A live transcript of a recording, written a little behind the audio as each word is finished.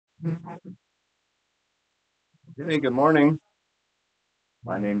Hey, good morning.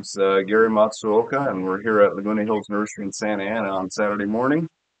 My name's Gary Matsuoka, and we're here at Laguna Hills Nursery in Santa Ana on Saturday morning.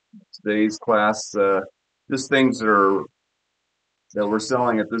 Today's class, just things that we're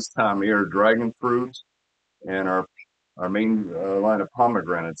selling at this time of year: dragon fruit, and our main line of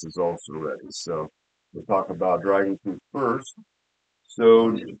pomegranates is also ready. So we'll talk about dragon fruit first.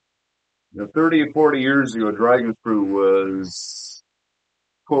 So, 30 or 40 years ago, dragon fruit was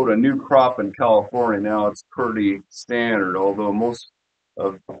quote a new crop in California. Now it's pretty standard, although most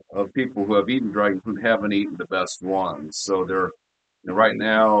of people who have eaten dragon fruit haven't eaten the best ones. So right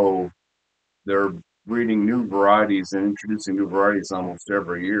now they're breeding new varieties and introducing new varieties almost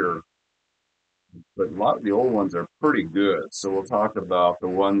every year. But a lot of the old ones are pretty good. So we'll talk about the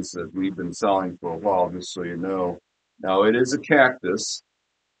ones that we've been selling for a while, just so you know. Now it is a cactus.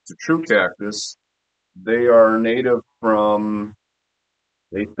 It's a true cactus. They are native from,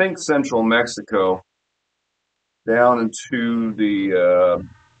 they think, central Mexico down into the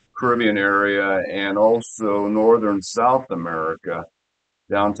Caribbean area and also northern South America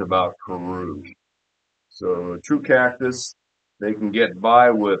down to about Peru. So, a true cactus, they can get by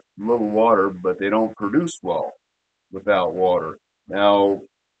with little water, but they don't produce well without water. Now,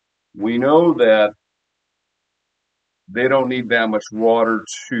 we know that they don't need that much water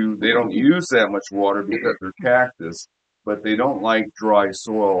they don't use that much water because they're cactus, but they don't like dry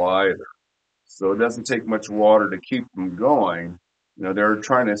soil either. So it doesn't take much water to keep them going. They're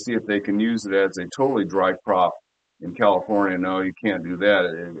trying to see if they can use it as a totally dry crop in California. No, you can't do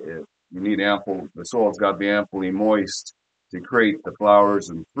that. You need the soil's got to be amply moist to create the flowers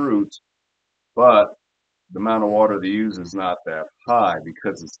and fruit, but the amount of water they use is not that high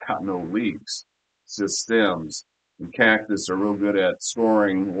because it's got no leaves. It's just stems. And cactus are real good at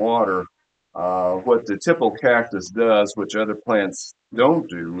storing water. What the typical cactus does, which other plants don't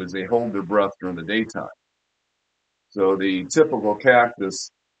do, is they hold their breath during the daytime. So the typical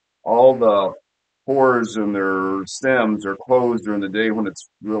cactus, all the pores in their stems are closed during the day when it's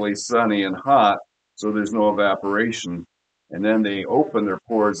really sunny and hot, so there's no evaporation. And then they open their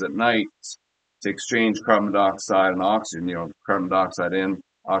pores at night to exchange carbon dioxide and oxygen, carbon dioxide in,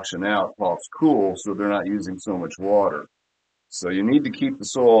 oxygen out while it's cool, so they're not using so much water. So you need to keep the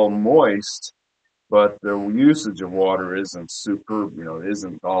soil moist, but the usage of water isn't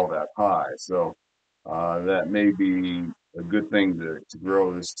isn't all that high. So that may be a good thing to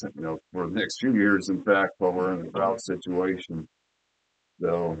grow this, for the next few years. In fact, while we're in a drought situation.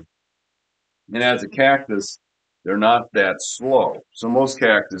 So, and as a cactus, they're not that slow. So most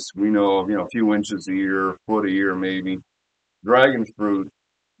cactus we know of, a few inches a year, foot a year maybe. Dragon fruit,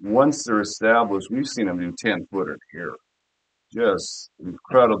 once they're established, we've seen them do 10 foot a year. Just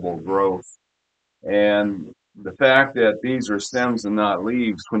incredible growth. And the fact that these are stems and not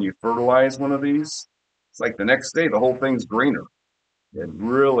leaves, when you fertilize one of these, it's like the next day the whole thing's greener. It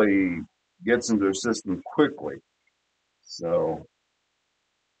really gets into their system quickly. So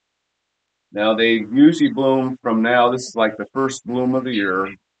now they usually bloom from now. This is like the first bloom of the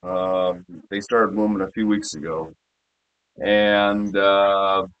year. Uh, they started blooming a few weeks ago, and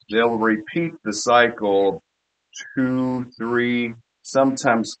they'll repeat the cycle two, three,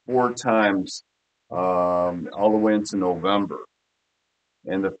 sometimes four times all the way into November.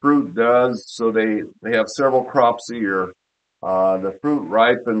 And the fruit does, so they have several crops a year. The fruit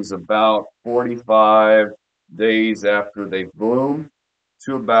ripens about 45 days after they bloom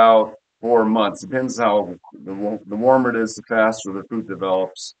to about 4 months. Depends how the warmer it is, the faster the fruit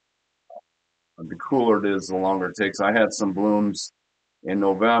develops. The cooler it is, the longer it takes. I had some blooms in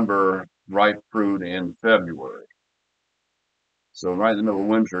November, ripe fruit in February. So right in the middle of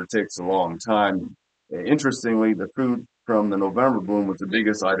winter, it takes a long time. Interestingly, the fruit from the November bloom was the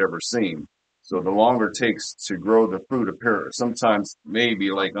biggest I'd ever seen. So the longer it takes to grow the fruit appear, sometimes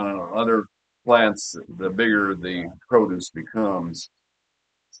maybe like on other plants, the bigger the produce becomes.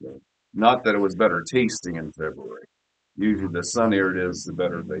 So not that it was better tasting in February. Usually the sunnier it is, the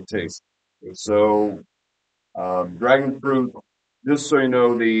better they taste. So dragon fruit, just so you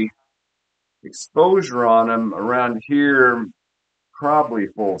know, the exposure on them around here, probably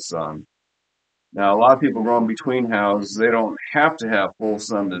full sun. Now, a lot of people growing between houses, they don't have to have full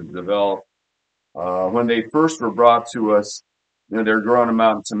sun to develop. When they first were brought to us, they're growing them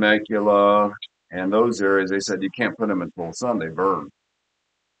out in Temecula and those areas. They said you can't put them in full sun; they burn.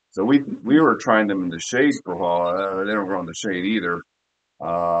 So we were trying them in the shade for a while. They don't grow in the shade either.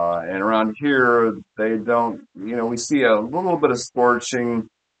 And around here, they don't. We see a little bit of scorching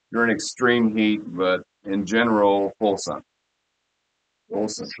during extreme heat, but in general, full sun. Full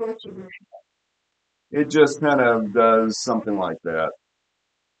sun. It just kind of does something like that.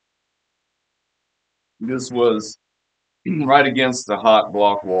 This was right against the hot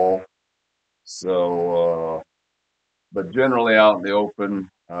block wall. So, but generally out in the open,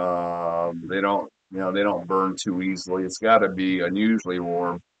 they don't, they don't burn too easily. It's got to be unusually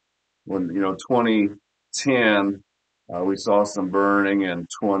warm. When, 2010, we saw some burning, and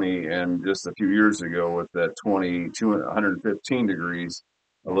just a few years ago with that 115 degrees,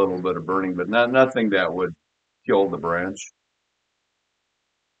 a little bit of burning, but nothing that would kill the branch.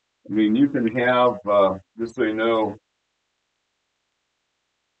 I mean, you can have, just so you know,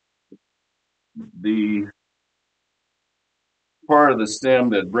 the part of the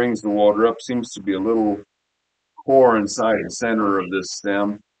stem that brings the water up seems to be a little core inside the center of this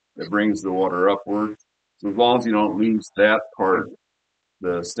stem that brings the water upward. So as long as you don't lose that part,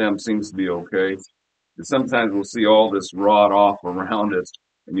 the stem seems to be okay. And sometimes we'll see all this rot off around it,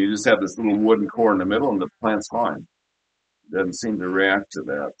 and you just have this little wooden core in the middle, and the plant's fine. It doesn't seem to react to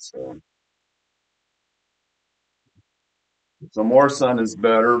that. So more sun is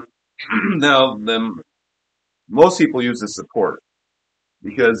better. Now, then most people use the support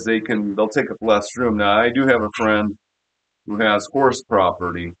because they'll take up less room. Now, I do have a friend who has horse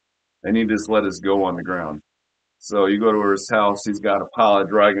property, and he just let his go on the ground. So you go to his house, he's got a pile of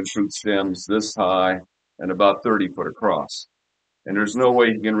dragon fruit stems this high and about 30 foot across. And there's no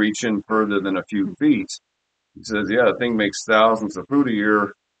way he can reach in further than a few feet. He says, yeah, the thing makes thousands of fruit a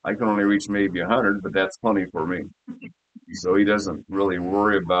year. I can only reach maybe 100, but that's plenty for me. So he doesn't really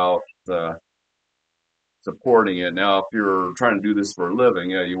worry about supporting it. Now, if you're trying to do this for a living,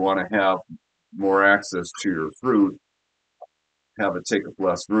 yeah, you want to have more access to your fruit, have it take up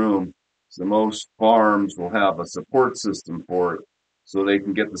less room. So most farms will have a support system for it so they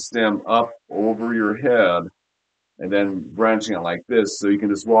can get the stem up over your head and then branching it like this so you can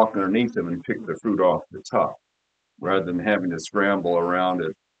just walk underneath them and pick the fruit off the top rather than having to scramble around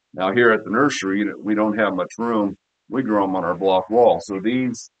it. Now here at the nursery, we don't have much room. We grow them on our block wall. So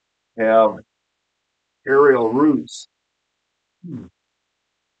these have aerial roots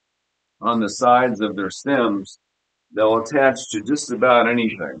on the sides of their stems. They'll attach to just about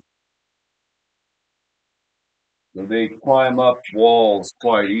anything. So they climb up walls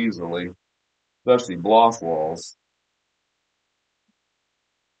quite easily, especially block walls.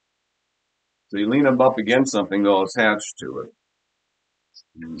 So you lean them up against something, they'll attach to it.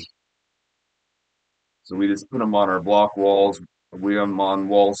 So we just put them on our block walls. We have them on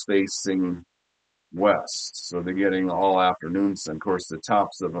walls facing west. So they're getting all afternoon sun. Of course, the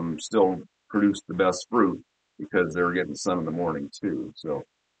tops of them still produce the best fruit because they're getting sun in the morning too. So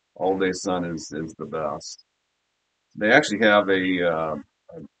all day sun is the best. They actually have a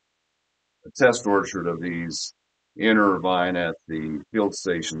test orchard of these in Irvine at the field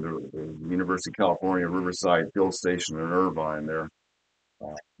station, the University of California Riverside Field Station in Irvine there,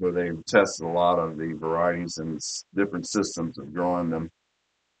 where they've tested a lot of the varieties and different systems of growing them.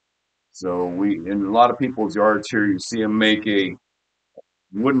 So in a lot of people's yards here, you see them make a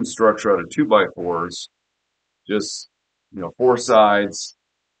wooden structure out of 2x4s, just, four sides,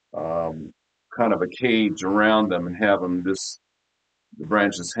 kind of a cage around them and have them just, the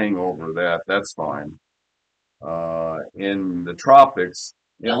branches hang over that. That's fine. In the tropics,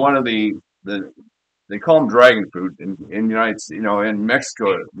 one of the they call them dragon fruit in United, in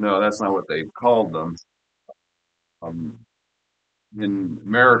Mexico. No, that's not what they called them. Um, in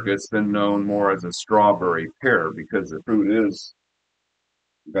America, it's been known more as a strawberry pear because the fruit is.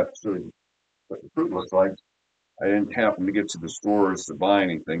 That's really what the fruit looks like. I didn't happen to get to the stores to buy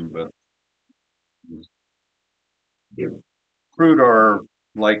anything, but the fruit are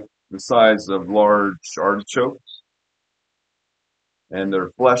like the size of large artichokes, and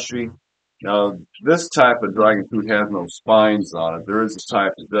they're fleshy. Now, this type of dragon fruit has no spines on it. There is a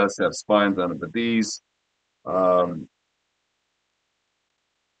type that does have spines on it, but these um,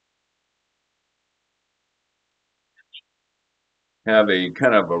 have a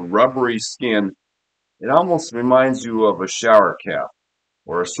kind of a rubbery skin. It almost reminds you of a shower cap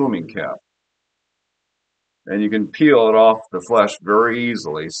or a swimming cap. And you can peel it off the flesh very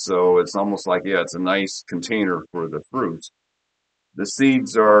easily. So it's almost like, yeah, it's a nice container for the fruit. The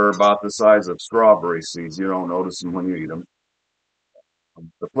seeds are about the size of strawberry seeds. You don't notice them when you eat them.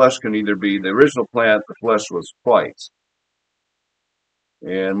 The flesh can either be the original plant, the flesh was white.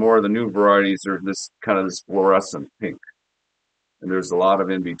 And more of the new varieties are this kind of this fluorescent pink. And there's a lot of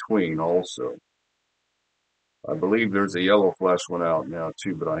in between also. I believe there's a yellow flesh one out now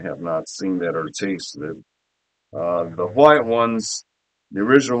too, but I have not seen that or tasted it. The white ones, the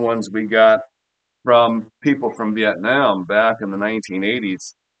original ones we got from people from Vietnam back in the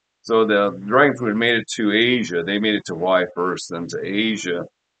 1980s. So the dragon fruit made it to Asia. They made it to Y first, then to Asia.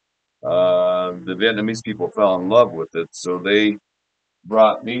 The Vietnamese people fell in love with it, so they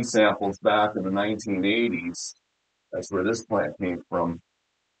brought me samples back in the 1980s. That's where this plant came from.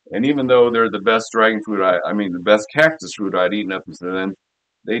 And even though they're the best dragon fruit, I mean, the best cactus fruit I'd eaten up until then,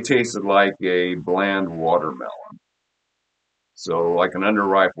 they tasted like a bland watermelon. So, like an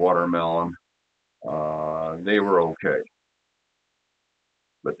underripe watermelon. They were okay,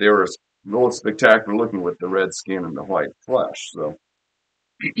 but they were a little spectacular looking with the red skin and the white flesh. So,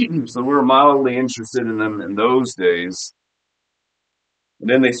 so we were mildly interested in them in those days. And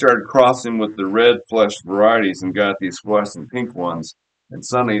then they started crossing with the red flesh varieties and got these fluorescent pink ones. And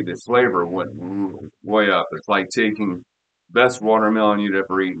suddenly the flavor went way up. It's like taking best watermelon you'd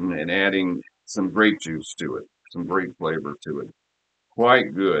ever eaten and adding some grape juice to it, some grape flavor to it.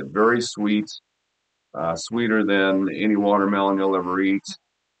 Quite good, very sweet, sweeter than any watermelon you'll ever eat.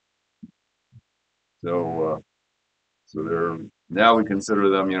 So, so they're now we consider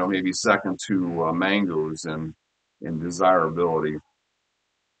them, maybe second to mangoes in desirability.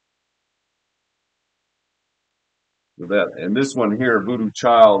 So that and this one here, Voodoo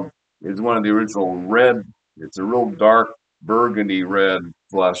Child, is one of the original red. It's a real dark burgundy red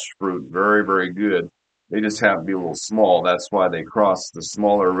flesh fruit, very very good. They just happen to be a little small. That's why they cross the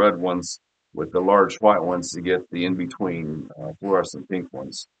smaller red ones with the large white ones to get the in between fluorescent pink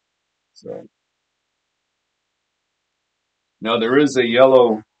ones. So now there is a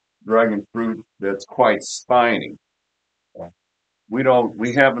yellow dragon fruit that's quite spiny. We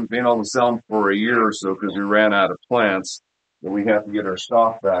haven't been able to sell them for a year or so because we ran out of plants, but we have to get our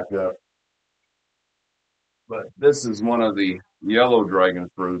stock back up. But this is one of the yellow dragon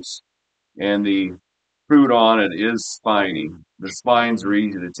fruits, and the fruit on it is spiny. The spines are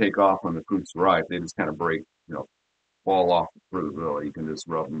easy to take off when the fruit's ripe. They just kind of break, fall off the fruit. Really, you can just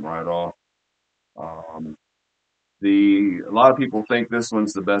rub them right off. Um, the A lot of people think this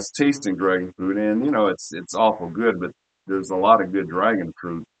one's the best tasting dragon fruit, and it's awful good. But there's a lot of good dragon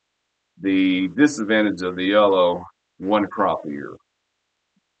fruit. The disadvantage of the yellow, one crop a year.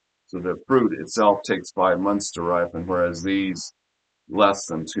 So the fruit itself takes 5 months to ripen, whereas these less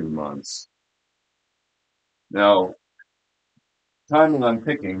than 2 months. Now, timing on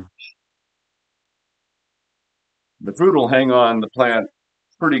picking, the fruit will hang on the plant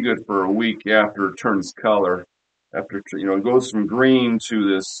pretty good for a week after it turns color. After it goes from green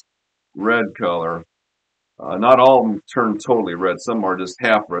to this red color. Not all of them turn totally red. Some are just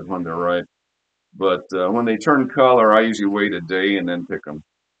half red when they're ripe. But when they turn color, I usually wait a day and then pick them.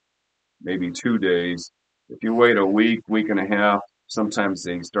 Maybe 2 days. If you wait a week, week and a half, sometimes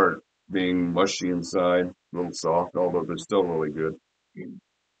they start being mushy inside, a little soft, although they're still really good.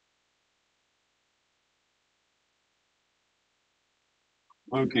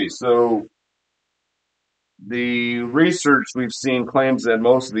 Okay, so the research we've seen claims that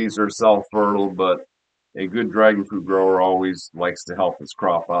most of these are self-fertile, but a good dragon fruit grower always likes to help his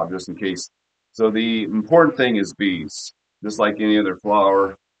crop out just in case. So the important thing is bees, just like any other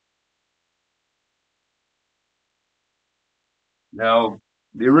flower. Now,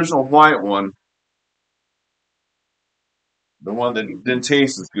 the original white one, the one that didn't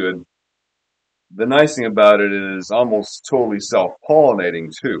taste as good, the nice thing about it is almost totally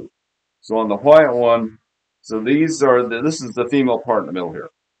self-pollinating too. So on the white one, so this is the female part in the middle here.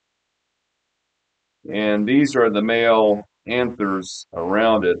 And these are the male anthers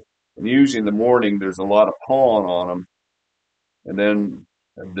around it. And usually in the morning, there's a lot of pollen on them. And then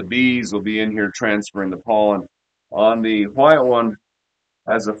the bees will be in here transferring the pollen. On the white one,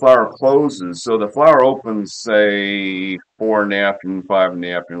 as the flower closes, so the flower opens, say, 4 in the afternoon, 5 in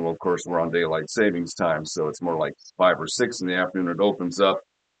the afternoon. Well, of course, we're on daylight savings time, so it's more like 5 or 6 in the afternoon. It opens up.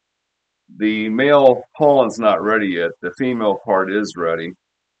 The male pollen's not ready yet. The female part is ready.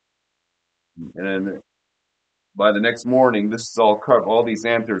 And by the next morning, this is all covered. All these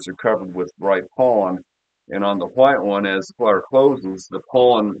anthers are covered with bright pollen. And on the white one, as the flower closes, the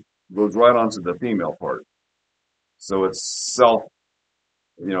pollen goes right onto the female part. So it's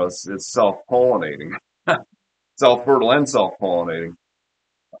self-pollinating, self-fertile and self-pollinating.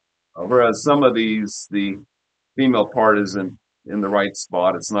 Whereas some of these, the female part isn't in the right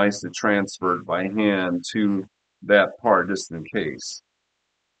spot. It's nice to transfer it by hand to that part just in case.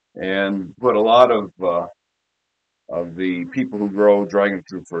 And what a lot of the people who grow dragon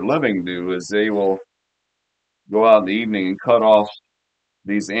fruit for a living do is they will go out in the evening and cut off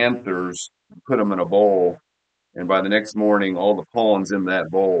these anthers, put them in a bowl, and by the next morning, all the pollen's in that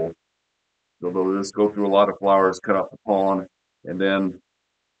bowl. So they'll just go through a lot of flowers, cut off the pollen, and then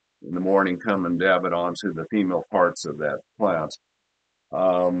in the morning come and dab it onto the female parts of that plant.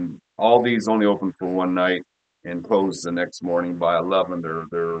 All these only open for one night and close the next morning by 11.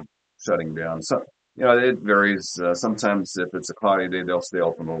 They're shutting down. So, it varies. Sometimes if it's a cloudy day, they'll stay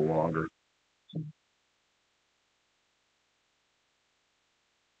open a little longer.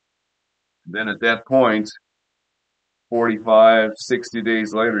 Then at that point, 45, 60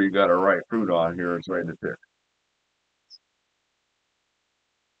 days later, you got a ripe fruit on here. It's ready to pick.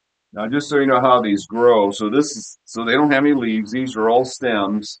 Now, just so you know how these grow, so they don't have any leaves. These are all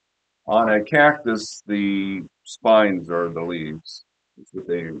stems. On a cactus, the spines are the leaves. That's what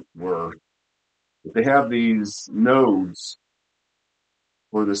they were. But they have these nodes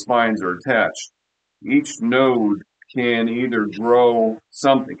where the spines are attached. Each node can either grow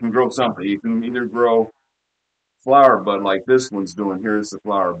something. Can grow something. You can either grow flower bud like this one's doing. Here's the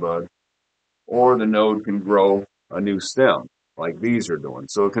flower bud, or the node can grow a new stem like these are doing.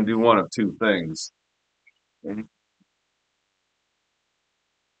 So it can do one of two things. And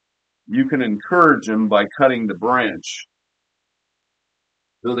you can encourage them by cutting the branch.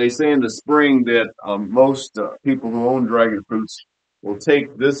 So they say in the spring that most people who own dragon fruits will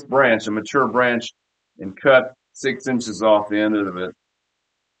take this branch, a mature branch, and cut 6 inches off the end of it,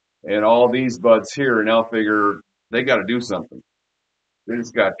 and all these buds here, and they'll figure they got to do something. They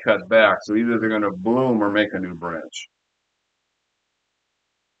just got cut back, so either they're going to bloom or make a new branch.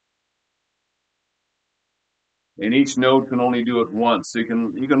 And each node can only do it once. So you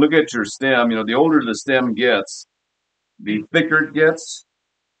can look at your stem. The older the stem gets, the thicker it gets.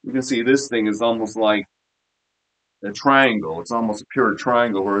 You can see this thing is almost like a triangle. It's almost a pure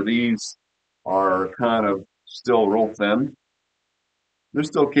triangle where these are kind of still real thin. They're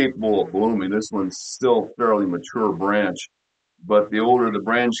still capable of blooming. This one's still fairly mature branch, but the older the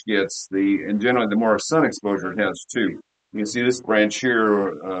branch gets, and generally the more sun exposure it has too. You can see this branch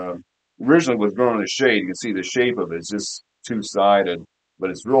here originally was grown in the shade. You can see the shape of it. It's just two-sided, but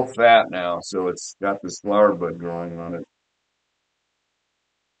it's real fat now, so it's got this flower bud growing on it.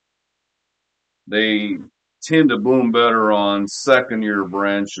 They tend to bloom better on second year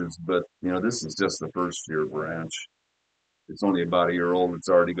branches, but this is just the first year branch. It's only about a year old. It's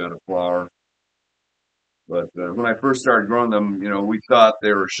already got a flower. But when I first started growing them, we thought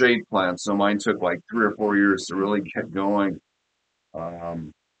they were shade plants, so mine took like 3 or 4 years to really get going.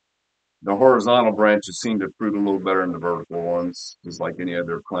 Um, the horizontal branches seem to fruit a little better than the vertical ones, just like any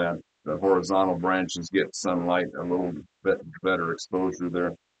other plant. The horizontal branches get sunlight, a little bit better exposure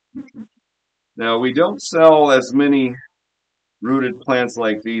there. Now, we don't sell as many rooted plants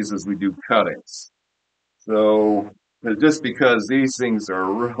like these as we do cuttings. So, just because these things are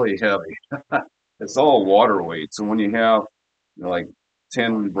really heavy, it's all water weight. So when you have like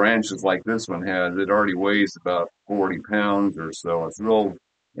 10 branches like this one has, it already weighs about 40 pounds or so. It's real,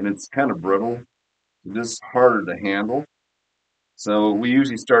 and it's kind of brittle, just harder to handle. So we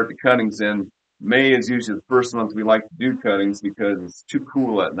usually start the cuttings in May is usually the first month we like to do cuttings because it's too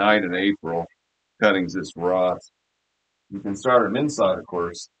cool at night in April. Cuttings just rot. You can start them inside, of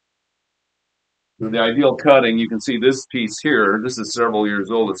course. So the ideal cutting, you can see this piece here. This is several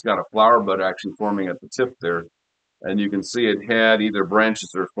years old. It's got a flower bud actually forming at the tip there. And you can see it had either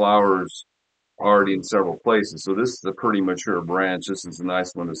branches or flowers already in several places. So this is a pretty mature branch. This is a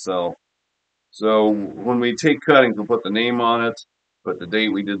nice one to sell. So when we take cuttings, we'll put the name on it, put the date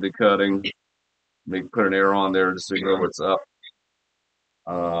we did the cutting, maybe put an arrow on there just so you know what's up.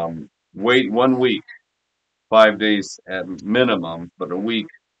 Wait 1 week, 5 days at minimum, but a week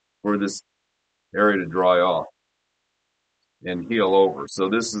for this area to dry off and heal over. So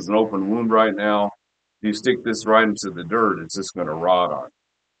this is an open wound right now. If you stick this right into the dirt, it's just going to rot on it.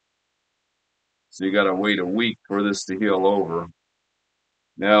 So you got to wait a week for this to heal over.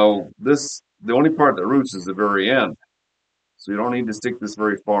 Now, the only part that roots is the very end. So you don't need to stick this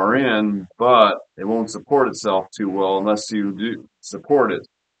very far in, but it won't support itself too well unless you do support it.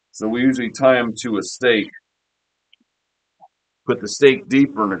 So we usually tie them to a stake, put the stake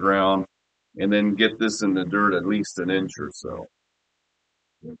deeper in the ground, and then get this in the dirt at least an inch or so.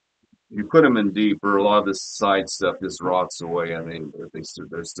 If you put them in deeper, a lot of this side stuff just rots away, and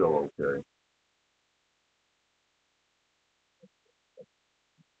they're still okay.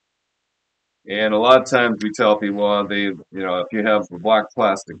 And a lot of times we tell people, if you have a black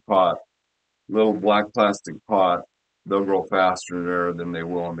plastic pot, little black plastic pot, they'll grow faster there than they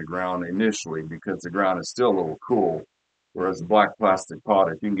will on the ground initially because the ground is still a little cool. Whereas a black plastic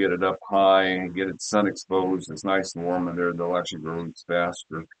pot, if you can get it up high and get it sun exposed, it's nice and warm in there, they'll actually grow roots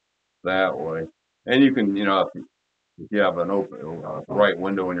faster that way. And you can, if you have an open, bright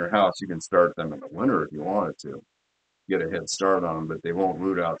window in your house, you can start them in the winter if you wanted to. Get a head start on them, but they won't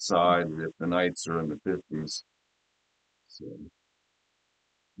root outside if the nights are in the 50s. So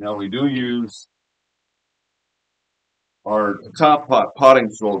now we do use our top potting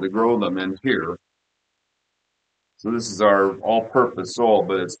soil to grow them in here. So this is our all-purpose soil,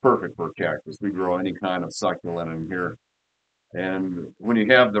 but it's perfect for cactus. We grow any kind of succulent in here. And when you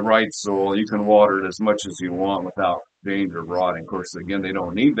have the right soil, you can water it as much as you want without danger of rotting. Of course, again, they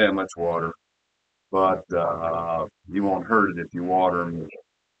don't need that much water, but you won't hurt it if you water them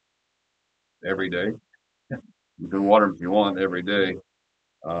every day. You can water them if you want every day,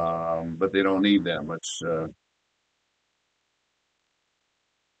 but they don't need that much.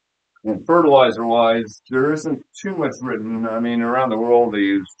 And fertilizer wise, there isn't too much written. I mean, around the world, they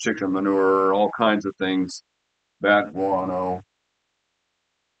use chicken manure, all kinds of things, bat guano.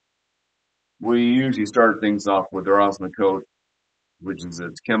 We usually start things off with the osmocote, which is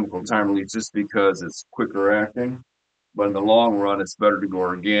its chemical time release, just because it's quicker acting. But in the long run, it's better to go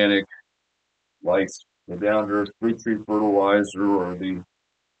organic, like the down to earth fruit tree fertilizer or the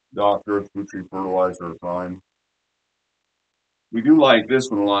doctor fruit tree fertilizer are fine. We do like this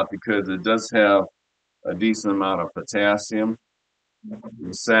one a lot because it does have a decent amount of potassium,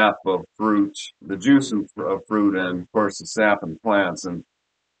 the sap of fruit, the juice of fruit, and of course the sap in plants. And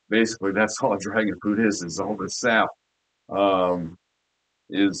basically, that's all a dragon fruit is all the sap. Um,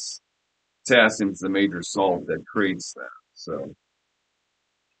 is potassium is the major salt that creates that. So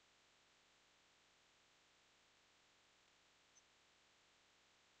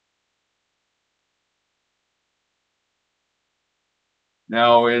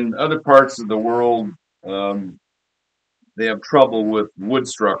now in other parts of the world, um, they have trouble with wood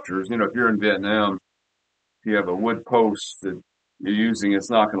structures. You know, if you're in Vietnam, if you have a wood post that you're using, it's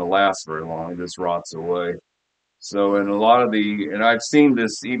not going to last very long. It just rots away. So in a lot of and I've seen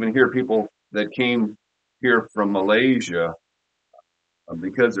this even here, people that came here from Malaysia,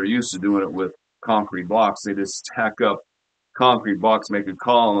 because they're used to doing it with concrete blocks, they just stack up concrete blocks, make a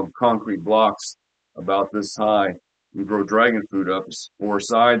column of concrete blocks about this high, and grow dragon fruit up four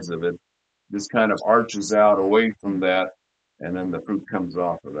sides of it. This kind of arches out away from that, and then the fruit comes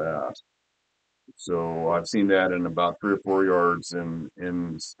off of that. So I've seen that in about 3 or 4 yards in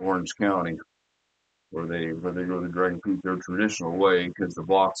Orange County, where they grow the dragon fruit their traditional way, because the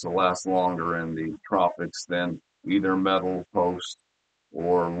blocks will last longer in the tropics than either metal post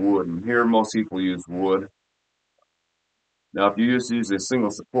or wood. And here most people use wood. Now, if you just use a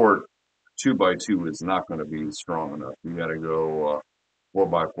single support, 2x2 is not going to be strong enough. You got to go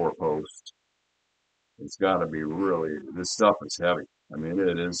 4x4 post. It's got to be really, this stuff is heavy. I mean,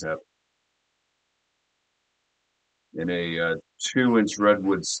 it is heavy. In a 2-inch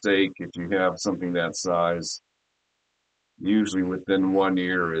redwood stake, if you have something that size, usually within 1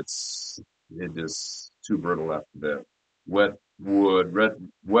 year, it just too brittle after that. Wet wood,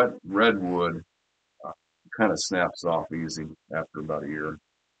 wet redwood, uh, kind of snaps off easy after about a year.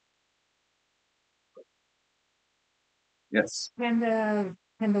 Yes. Can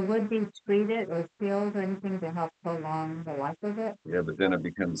the wood be treated or sealed or anything to help prolong the life of it? Yeah, but then it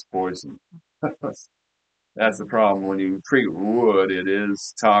becomes poison. That's the problem. When you treat wood, it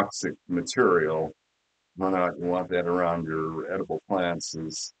is toxic material. Why not you want that around your edible plants? We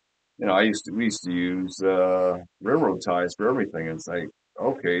used to use railroad ties for everything. It's like,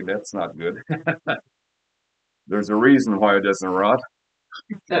 okay, that's not good. There's a reason why it doesn't rot.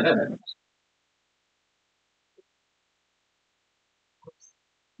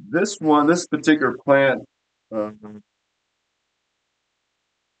 This particular plant, uh,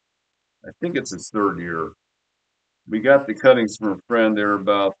 I think it's its third year. We got the cuttings from a friend. They're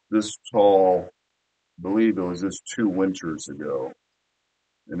about this tall. I believe it was just 2 winters ago,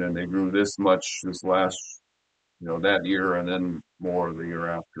 and then they grew this much this last, that year, and then more the year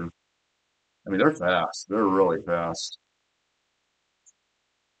after. I mean, they're fast. They're really fast.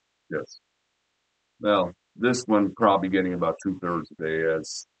 Yes. Well, this one probably getting about 2/3 a day.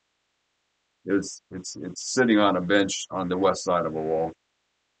 It's sitting on a bench on the west side of a wall.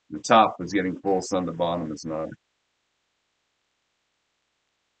 The top is getting full sun. The bottom is not.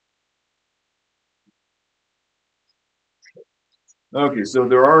 Okay, so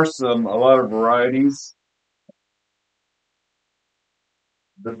there are a lot of varieties.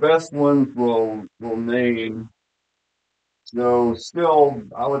 The best ones will name. So still,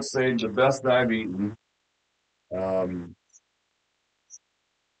 I would say the best I've eaten. Um,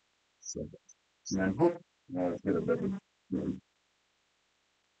 so, and let's get a bit.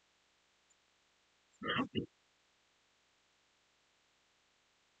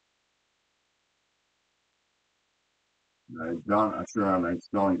 John, I'm sure I'm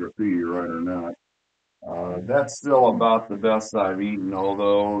spelling graffiti right or not. That's still about the best I've eaten,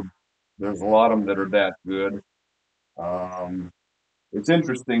 although there's a lot of them that are that good. Um, it's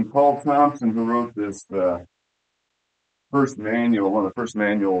interesting. Paul Thompson, who wrote this first manual, one of the first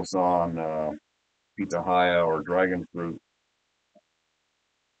manuals on pitahaya or dragonfruit.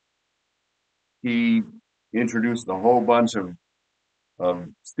 He introduced a whole bunch of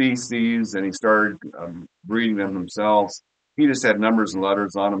species, and he started breeding them himself. He just had numbers and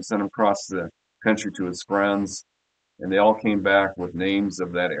letters on them, sent them across the country to his friends, and they all came back with names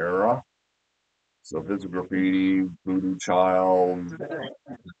of that era. So Physical Graffiti, Voodoo Child,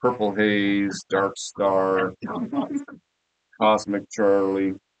 Purple Haze, Dark Star, Cosmic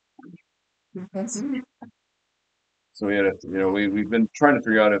Charlie. So we had, we've been trying to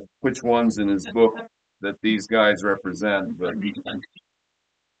figure out which ones in his book that these guys represent, but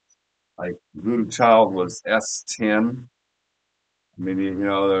like Voodoo Child was S10. I mean,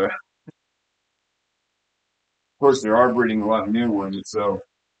 of course, they are breeding a lot of new ones. So,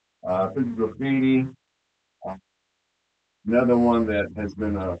 Physical Graffiti, uh, another one that has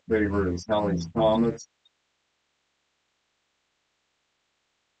been a favorite is Halley's Comet.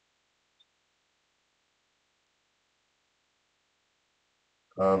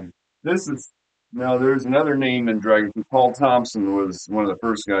 Um, this is Now there's another name in Dragon. Paul Thompson was one of the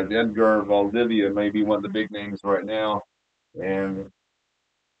first guys. Edgar Valdivia may be one of the big names right now, and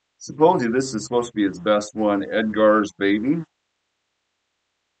supposedly this is supposed to be his best one, Edgar's Baby,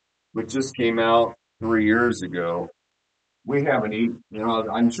 which just came out 3 years ago. We haven't eaten,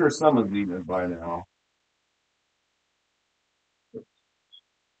 I'm sure some have eaten it by now.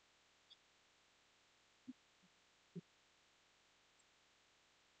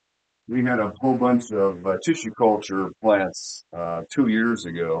 We had a whole bunch of tissue culture plants 2 years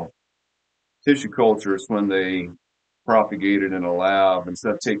ago. Tissue culture is when they propagate it in a lab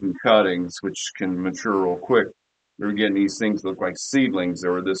instead of taking cuttings, which can mature real quick. We were getting these things that look like seedlings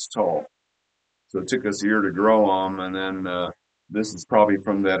that were this tall. So it took us a year to grow them, and then this is probably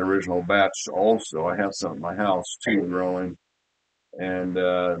from that original batch. Also, I have some at my house too growing, and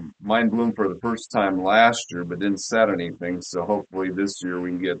mine bloomed for the first time last year, but didn't set anything. So hopefully this year we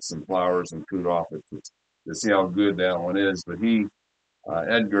can get some flowers and fruit off it to see how good that one is. But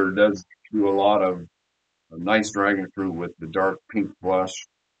Edgar does do a lot of a nice dragon fruit with the dark pink flesh,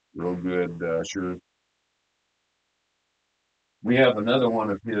 real good. Sure, we have another one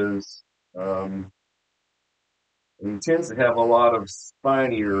of his. Um, and he tends to have a lot of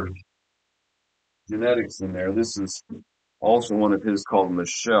spinier genetics in there. This is also one of his called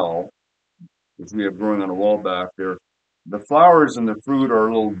Michelle, which we have growing on a wall back there. The flowers and the fruit are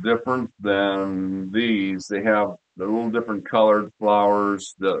a little different than these. They're a little different colored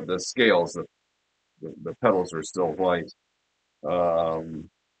flowers. The scales, the petals are still white. Um,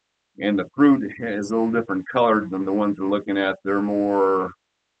 and the fruit is a little different colored than the ones we're looking at. They're more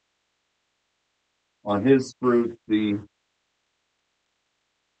on his fruit. The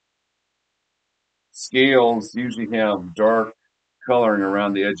scales usually have dark coloring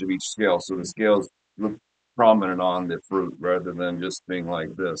around the edge of each scale, so the scales look prominent on the fruit rather than just being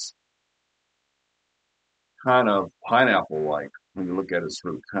like this, kind of pineapple like when you look at his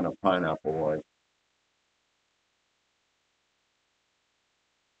fruit, kind of pineapple like.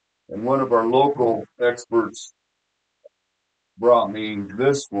 And one of our local experts brought me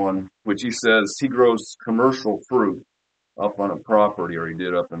this one, which he says he grows commercial fruit up on a property, or he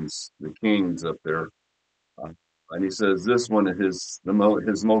did up in the Kings up there. Uh, and he says this one, his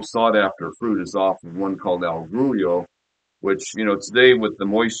most sought after fruit is off of one called Algullo, which today with the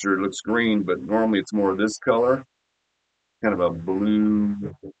moisture it looks green, but normally it's more this color, kind of a blue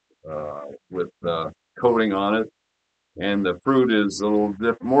with coating on it. And the fruit is a little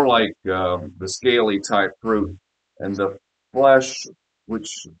more like the scaly type fruit, and the flesh,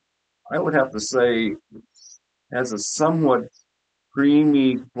 which I would have to say has a somewhat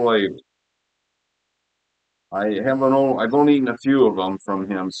creamy flavor. I've only eaten a few of them from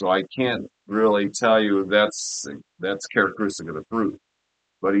him, so I can't really tell you that's characteristic of the fruit.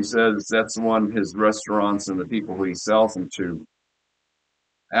 But he says that's the one his restaurants and the people who he sells them to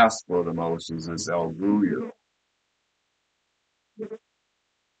ask for the most is this Algullo.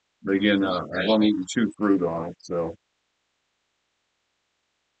 But again, I've only eaten two fruit on it. So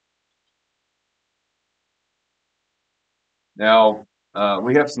now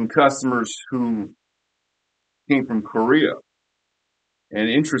we have some customers who came from Korea, and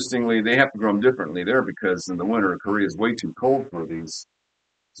interestingly, they have to grow them differently there because in the winter, Korea is way too cold for these.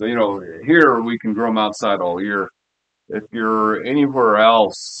 So here we can grow them outside all year. If you're anywhere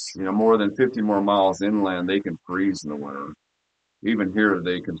else, more than 50 more miles inland, they can freeze in the winter. Even here,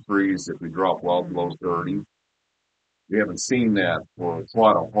 they can freeze if we drop well below 30. We haven't seen that for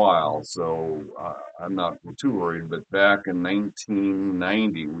quite a while, so I'm not too worried. But back in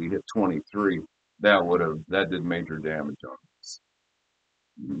 1990, we hit 23. that did major damage on this.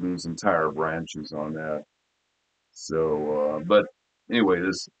 You lose entire branches on that. So, but anyway,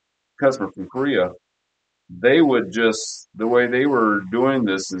 this customer from Korea, they would just the way they were doing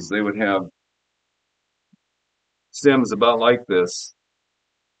this is they would have stems about like this,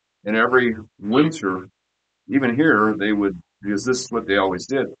 and every winter, even here, they would because this is what they always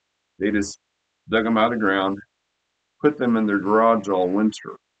did. They just dug them out of the ground, put them in their garage all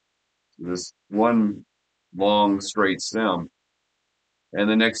winter. So this one long straight stem, and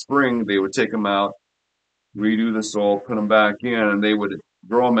the next spring they would take them out, redo the soil, put them back in, and they would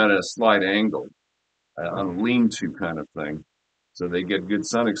grow them at a slight angle, on a lean-to kind of thing, so they get good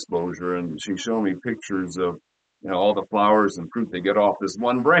sun exposure. And she showed me pictures of all the flowers and fruit they get off this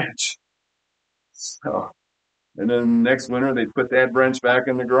one branch. So, and then next winter they put that branch back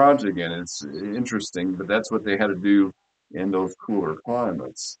in the garage again. It's interesting, but that's what they had to do in those cooler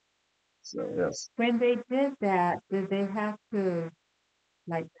climates. So yes. When they did that, did they have to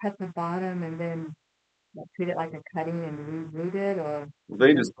like cut the bottom and then treat it like a cutting and reroot it, or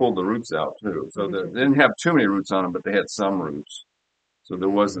They just pulled the roots out too. So they didn't have too many roots on them, but they had some roots. So there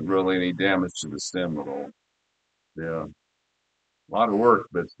wasn't really any damage to the stem at all. Yeah, a lot of work,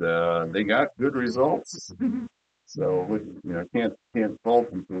 but they got good results. So can't fault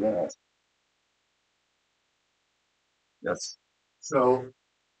them for that. Yes. So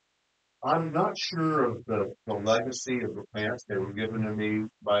I'm not sure of the legacy of the plants. They were given to me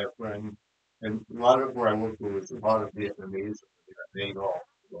by a friend, and a lot of where I work with was a lot of Vietnamese. They ate all.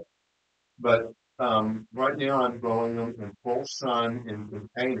 But right now I'm growing them in full sun in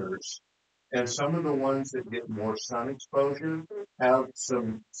containers, and some of the ones that get more sun exposure have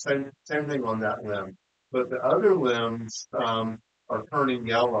some same thing on that limb. But the other limbs are turning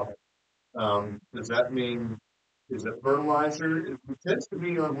yellow. Does that mean is it fertilizer? It tends to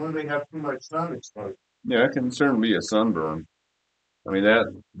be on where they have too much sun exposure. Yeah, it can certainly be a sunburn. I mean that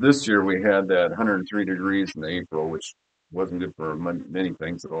this year we had that 103 degrees in April, which wasn't good for many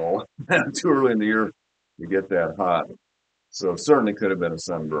things at all. Too early in the year to get that hot. So certainly could have been a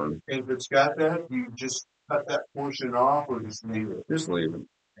sunburn. If it's got that, you just cut that portion off or just leave it. Just leave it.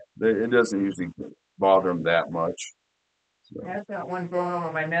 It doesn't usually bother them that much. So. I've got one growing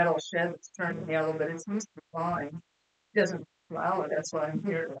over my metal shed that's turning yellow, but it seems to be fine. It doesn't flower, that's why I'm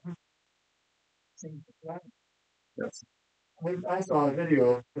here. Yes. I saw a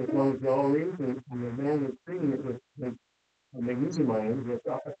video with those yellow leaves, and the man was treating it with magnesium ions with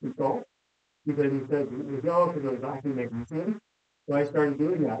salt. Because he said it was yellow because it was lacking magnesium. So I started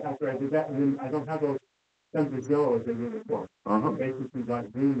doing that after I did that, and then I don't have those stems as yellow as they were before. Basically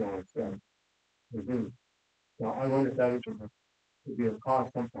got green now instead. So I wonder if that would be a cause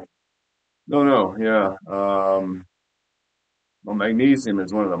sometimes. No, yeah. Well, magnesium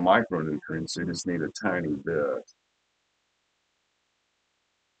is one of the micronutrients. You just need a tiny bit.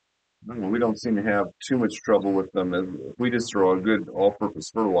 We don't seem to have too much trouble with them. If we just throw a good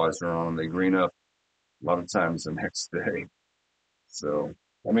all-purpose fertilizer on them, they green up a lot of times the next day. So,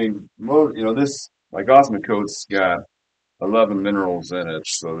 I mean, this, like Osmocote's got 11 minerals in it,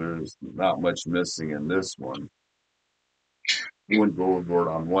 so there's not much missing in this one. You wouldn't go overboard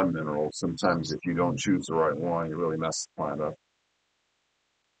on one mineral. Sometimes if you don't choose the right one, you really mess the plant up.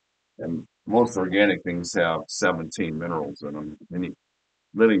 And most organic things have 17 minerals in them. Any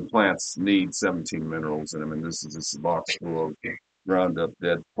living plants need 17 minerals in them, and this is just a box full of ground up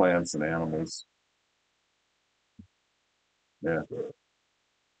dead plants and animals. Yeah.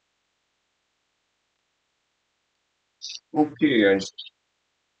 Okay, I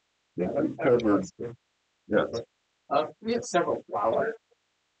covered. Yeah. We have several flowers,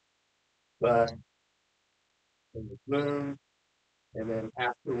 but in the bloom, and then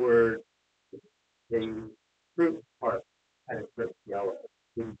afterward, the fruit part kind of turns yellow.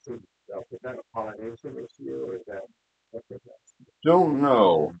 Is that a pollination issue, or is that something else? Don't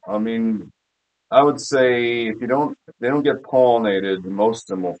know. I mean, I would say if they don't get pollinated,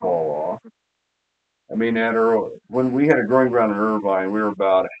 most of them will fall off. I mean, when we had a growing ground in Irvine, we were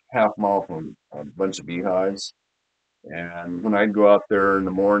about a half mile from a bunch of beehives. And when I'd go out there in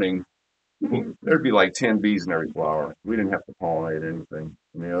the morning, there'd be like 10 bees in every flower. We didn't have to pollinate anything.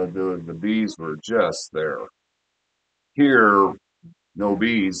 The bees were just there. Here, no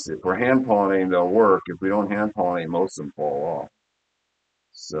bees. If we're hand pollinating, they'll work. If we don't hand pollinate, most of them fall off.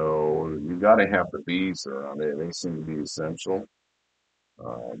 So you got to have the bees around. They seem to be essential.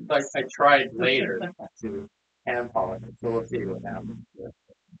 I tried later to hand pollinate, so we'll see what happens.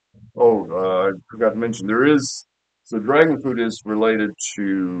 I forgot to mention so dragonfruit is related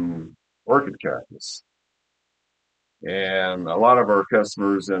to orchid cactus. And a lot of our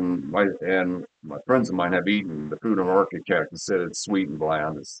customers and my friends of mine have eaten the fruit of orchid cactus. Said it's sweet and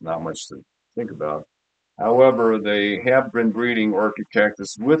bland. It's not much to think about. However, they have been breeding orchid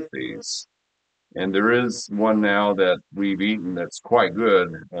cactus with these, and there is one now that we've eaten that's quite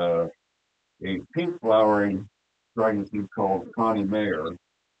good. A pink flowering dragon fruit called Connie Mayer.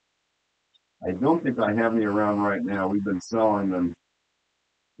 I don't think I have any around right now. We've been selling them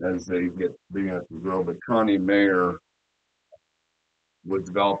as they get big enough to grow, but Connie Mayer was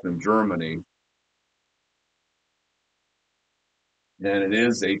developed in Germany, and it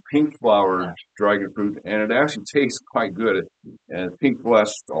is a pink flowered dragon fruit, and it actually tastes quite good, and pink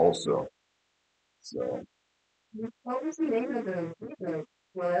fleshed also. So, What was the name of the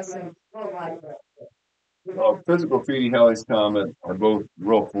fluorescent? Oh, like well, physical feeding Halley's Comet are both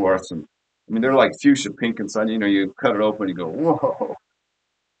real fluorescent. I mean, they're like fuchsia pink inside. You know, you cut it open, you go, whoa,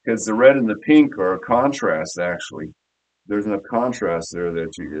 because the red and the pink are a contrast, actually. There's enough contrast there that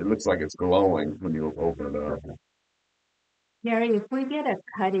it looks like it's glowing when you open it up. Gary, if we get a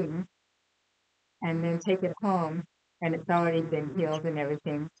cutting and then take it home and it's already been healed and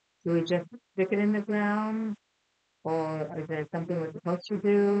everything, do we just stick it in the ground or is there something we're supposed to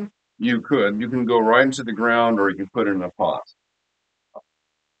do? You can go right into the ground or you can put it in a pot.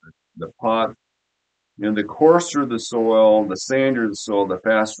 The pot, the coarser the soil, the sandier the soil, the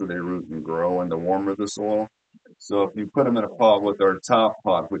faster they root and grow and the warmer the soil. So if you put them in a pot with our top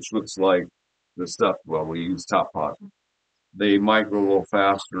pot, which looks like the stuff, well, we use top pot, they might grow a little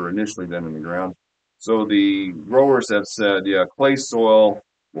faster initially than in the ground. So the growers have said, yeah, clay soil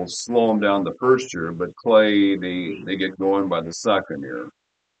will slow them down the first year, but clay, they get going by the second year.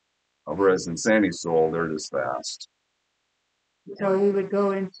 Whereas in sandy soil, they're just fast. So we would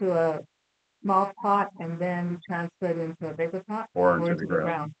go into a small pot and then transfer it into a bigger pot Or or into into the the ground.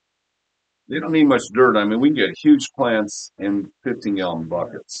 ground. They don't need much dirt. I mean, we get huge plants in 15-gallon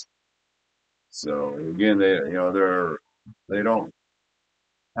buckets. So again, they don't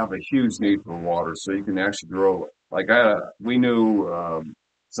have a huge need for water, so you can actually grow. Like we knew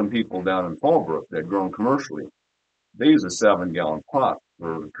some people down in Fallbrook that grown commercially. They use a 7-gallon pot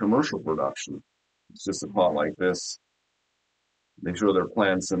for commercial production. It's just a pot like this. They show their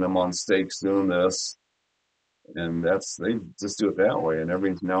plants and them on stakes doing this, and they just do it that way. And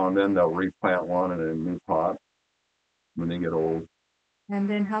every now and then they'll replant one in a new pot when they get old. And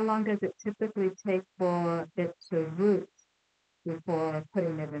then how long does it typically take for it to root before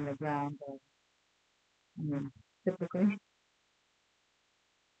putting it in the ground? I mean, typically,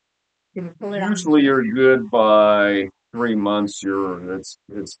 can you pull it out? Usually you're good by 3 months.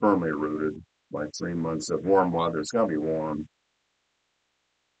 It's firmly rooted by 3 months of warm weather. It's gotta be warm.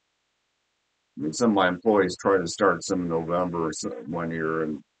 I mean, some of my employees try to start some in November or one year,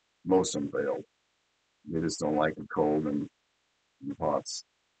 and most of them fail. They just don't like it cold and pots.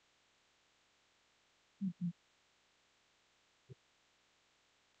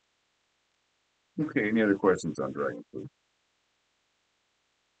 Okay, any other questions on dragon fruit?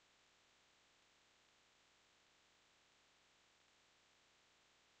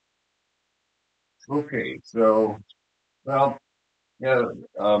 Okay, so well, yeah,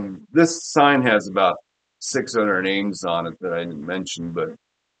 this sign has about 600 names on it that I didn't mention, but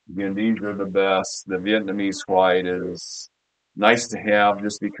again, these are the best. The Vietnamese white is nice to have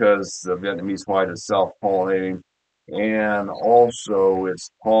just because the Vietnamese white is self-pollinating, and also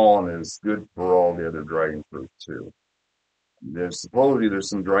its pollen is good for all the other dragon fruit too. There's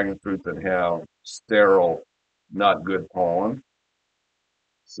some dragon fruit that have sterile, not good pollen,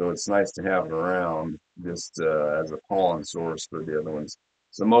 so it's nice to have it around just as a pollen source for the other ones.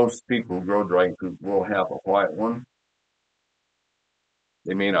 So most people who grow dragon fruit will have a white one.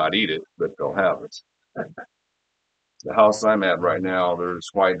 They may not eat it, but they'll have it. The house I'm at right now, there's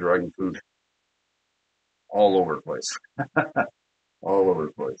white dragon fruit all over the place, all over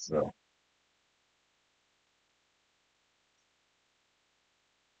the place. So,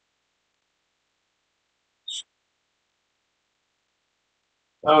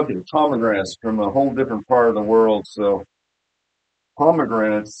 okay, pomegranates from a whole different part of the world. So,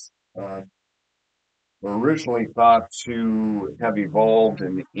 pomegranates were originally thought to have evolved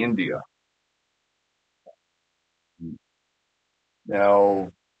in India.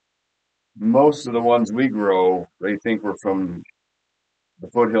 Now, most of the ones we grow, they think were from the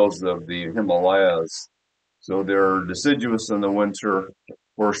foothills of the Himalayas. So they're deciduous in the winter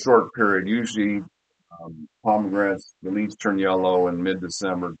for a short period. Usually, pomegranates, the leaves turn yellow in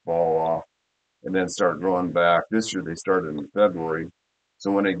mid-December, fall off, and then start growing back. This year they started in February.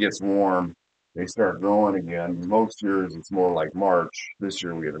 So when it gets warm, they start growing again. Most years it's more like March. This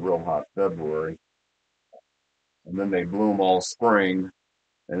year we had a real hot February. and then they bloom all spring,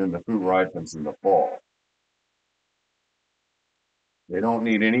 and then the fruit ripens in the fall. They don't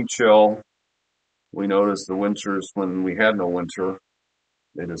need any chill. We noticed the winters when we had no winter,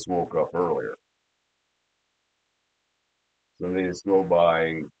 they just woke up earlier. So they just go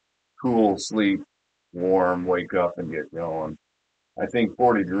by cool, sleep, warm, wake up and get going. I think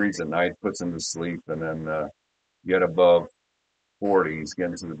 40 degrees at night puts them to sleep, and then get above 40s, get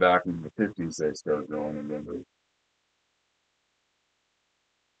into the back into the 50s, they start growing again.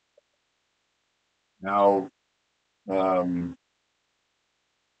 Now, um,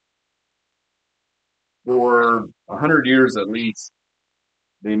 for 100 years at least,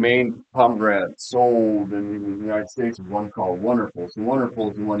 the main pomegranate sold in the United States was one called Wonderful. So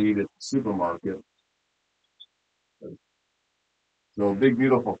Wonderful is the one you eat at the supermarket. So big,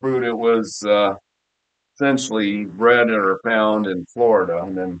 beautiful fruit. It was essentially bred or found in Florida,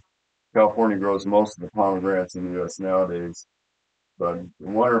 and then California grows most of the pomegranates in the U.S. nowadays. But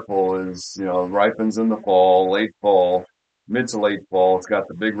Wonderful is, ripens in the fall, late fall, mid to late fall. It's got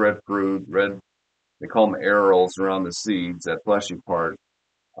the big red fruit, red, they call them arils around the seeds, that fleshy part.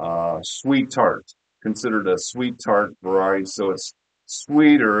 Sweet tart, considered a sweet tart variety. So it's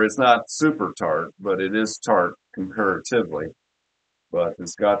sweeter. It's not super tart, but it is tart comparatively. But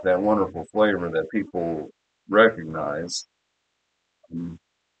it's got that wonderful flavor that people recognize.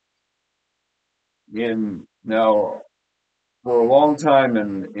 In now, for a long time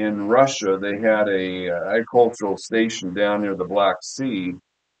in Russia, they had a agricultural station down near the Black Sea,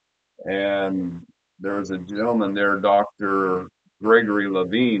 and there was a gentleman there, Dr. Gregory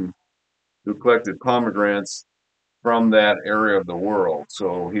Levine, who collected pomegranates from that area of the world.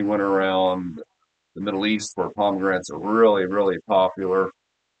 So he went around the Middle East where pomegranates are really, really popular.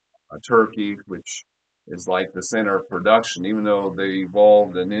 Turkey, which is like the center of production, even though they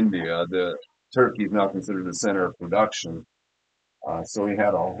evolved in India, the Turkey is now considered the center of production. So he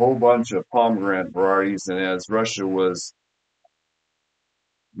had a whole bunch of pomegranate varieties, and as Russia was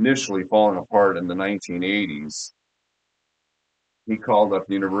initially falling apart in the 1980s, he called up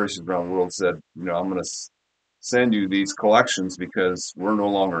the universities around the world and said, I'm going to send you these collections because we're no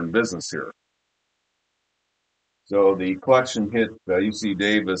longer in business here. So the collection hit UC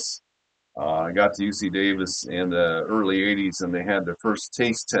Davis. I got to UC Davis in the early 80s, and they had their first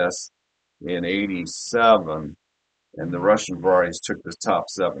taste test in 87, and the Russian varieties took the top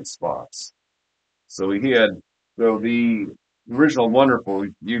 7 spots. So he had, so the original Wonderful,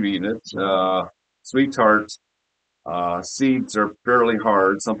 you've eaten it, sweet tart. Seeds are fairly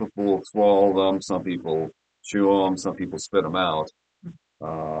hard. Some people swallow them, some people chew them, some people spit them out.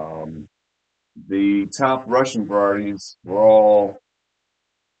 Um, the top Russian varieties were all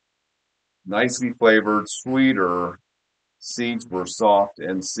nicely flavored, sweeter. Seeds were soft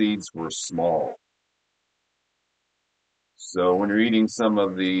and seeds were small. So when you're eating some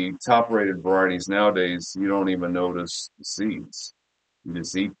of the top-rated varieties nowadays, you don't even notice the seeds. You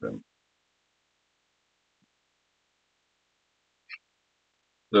just eat them.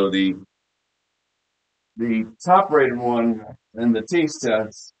 So the top-rated one in the taste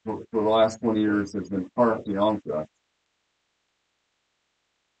tests for the last 20 years has been Parfianca.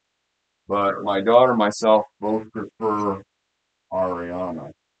 But my daughter and myself both prefer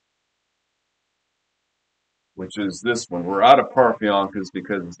Ariana, which is this one. We're out of Parfiancas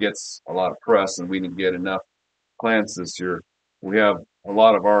because it gets a lot of press and we didn't get enough plants this year. We have a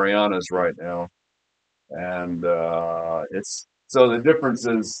lot of Arianas right now. And it's so the difference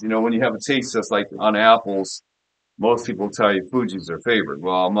is, when you have a taste test like on apples, most people tell you Fuji's their favorite.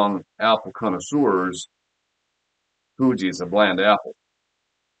 Well, among apple connoisseurs, Fuji is a bland apple.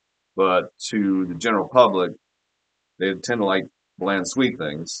 But to the general public, they tend to like bland sweet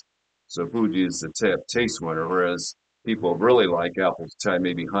things. So Fuji is the taste winner, whereas people really like apples tell you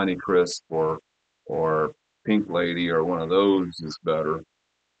maybe Honeycrisp or Pink Lady or one of those is better.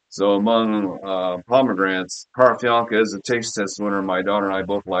 So among pomegranates, Parfianca is a taste test winner. My daughter and I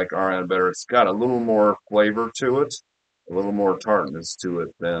both like Ariana better. It's got a little more flavor to it, a little more tartness to it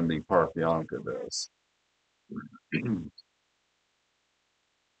than the Parfianca does.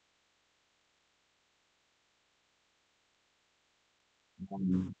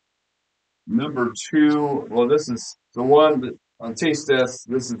 Number 2, well, this is the one that on taste test.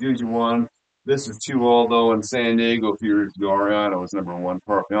 This is usually one. This is 2, although in San Diego a few years ago, Ariana was number 1,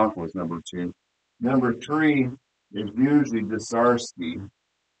 Parfianca was number 2. Number 3 is usually Dysarski.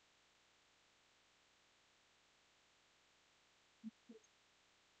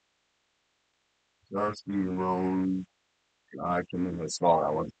 Dysarski Rose. I can even smell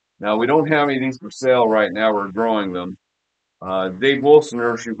that one. Now, we don't have any of these for sale right now. We're growing them. Dave Wilson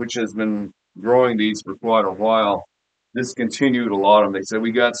Nursery, which has been growing these for quite a while, discontinued a lot of them. They said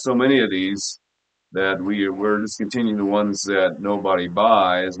we got so many of these that we're discontinuing the ones that nobody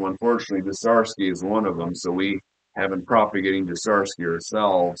buys. Well, unfortunately, Dysarski is one of them, so we haven't propagating Dysarski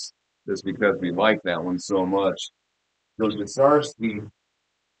ourselves just because we like that one so much. So Dysarski,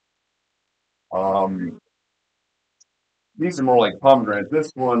 um, these are more like pomegranate.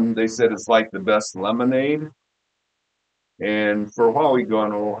 This one, they said it's like the best lemonade. And for a while we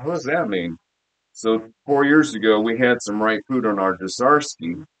gone, well, what does that mean? So 4 years ago, we had some ripe fruit on our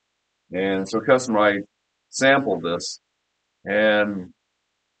Dysarski. And so customer, I sampled this. And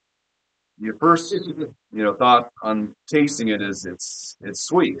your first, thought on tasting it is it's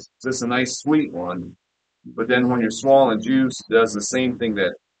sweet. It's just a nice sweet one. But then when you're swallowing juice, it does the same thing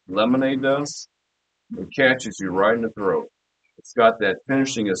that lemonade does. It catches you right in the throat. It's got that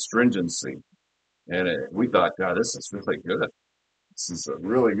finishing astringency. And we thought, God, this is really good. This is a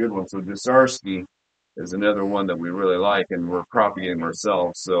really good one. So Dysarski is another one that we really like, and we're propagating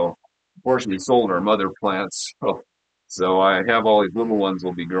ourselves. So unfortunately, we sold our mother plants. So I have all these little ones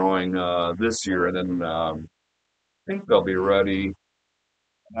will be growing this year, and then I think they'll be ready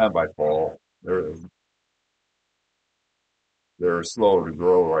by fall. They're slow to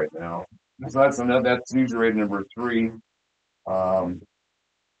grow right now. So that's usually rate number three. Um,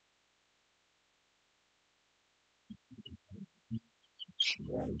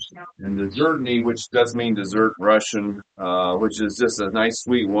 and dessertney, which does mean dessert Russian, which is just a nice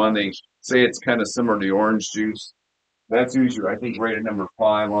sweet one. They say it's kind of similar to orange juice. That's usually, I think, rated number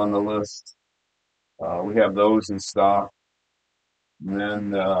five on the list. We have those in stock.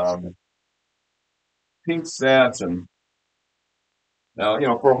 And then pink satin.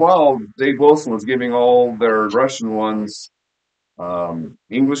 Now, for a while, Dave Wilson was giving all their Russian ones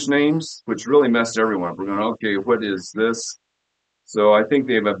English names, which really messed everyone up. We're going, okay, what is this? So I think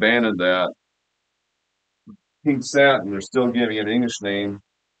they've abandoned that. Pink satin, they're still giving it an English name,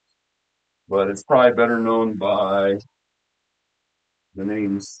 but it's probably better known by the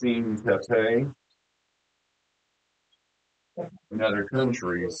name Steam Pepe in other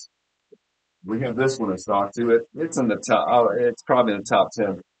countries. We have this one in stock too. It's in the top. Oh, it's probably in the top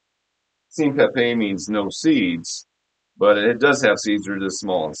 10. Steam Pepe means no seeds, but it does have seeds. They're just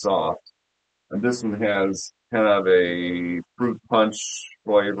small and soft. And this one has kind of a fruit punch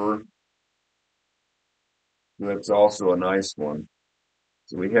flavor. That's also a nice one.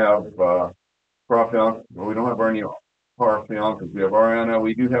 So we have Profion. Well, we don't have any Parfion because we have Ariana.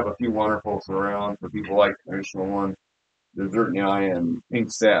 We do have a few wonderfuls around for people like the traditional one. Dessert and Pink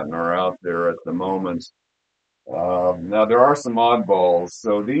Satin are out there at the moment. Now there are some oddballs.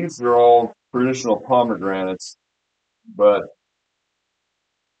 So these are all traditional pomegranates, but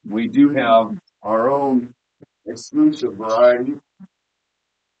we do have our own exclusive variety.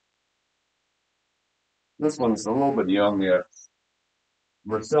 This one's a little bit young yet.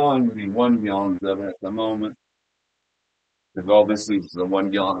 We're selling the 1 gallons of it at the moment because all this leaves is a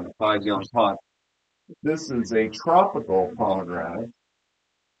 1 gallon and a 5 gallon pot. This is a tropical pomegranate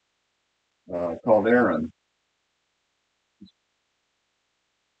called Aaron.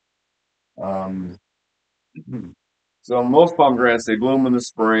 Um, so most pomegranates they bloom in the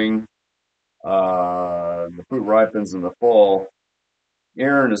spring. The fruit ripens in the fall.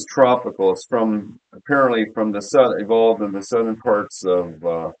 Aaron is tropical. It's apparently from the evolved in the southern parts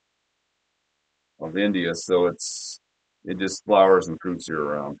of India, so it just flowers and fruits year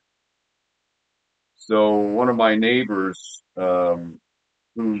round. So one of my neighbors,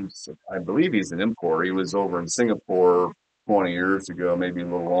 who's I believe he's an importer, he was over in Singapore 20 years ago, maybe a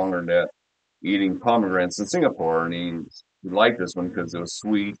little longer than that, eating pomegranates in Singapore, and he liked this one because it was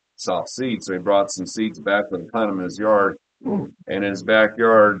sweet, soft seeds. So he brought some seeds back and planted them in his yard. And in his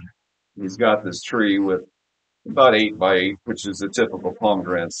backyard, he's got this tree with about 8 by 8, which is a typical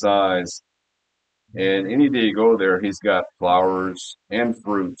pomegranate size. And any day you go there, he's got flowers and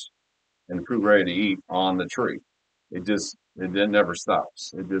fruit ready to eat on the tree. It never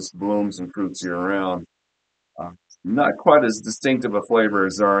stops. It just blooms and fruits year round. Uh, Not quite as distinctive a flavor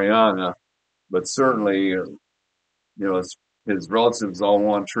as Ariana, but certainly, his relatives all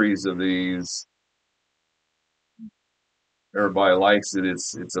want trees of these. Everybody likes it.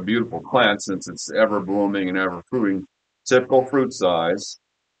 It's a beautiful plant since it's ever blooming and ever fruiting. Typical fruit size,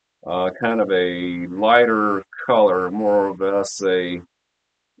 kind of a lighter color, more or less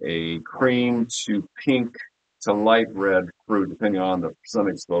a cream to pink to light red fruit, depending on the sun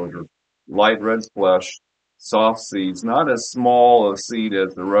exposure. Light red flesh, soft seeds, not as small a seed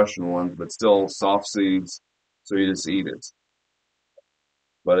as the Russian ones, but still soft seeds. So you just eat it.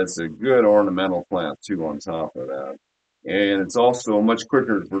 But it's a good ornamental plant too on top of that. and it's also much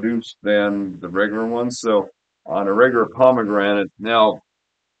quicker to produce than the regular ones. So on a regular pomegranate, now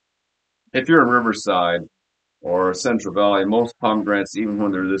if you're in Riverside or Central Valley, most pomegranates, even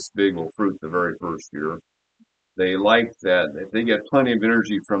when they're this big, will fruit the very first year. They like that. If they get plenty of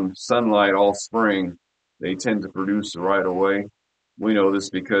energy from sunlight all spring, they tend to produce right away. We know this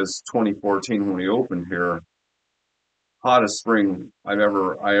because 2014, when we opened here, hottest spring I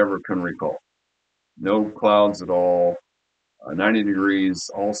ever can recall. No clouds at all, 90 degrees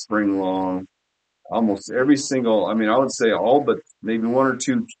all spring long. Almost every single, I mean, I would say all but maybe one or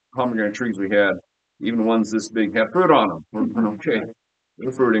two pomegranate trees we had, even ones this big, had fruit on them. We're going, okay,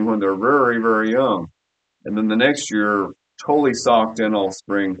 they're fruiting when they're very, very young. And then the next year, totally socked in all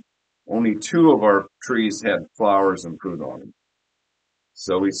spring. Only two of our trees had flowers and fruit on them.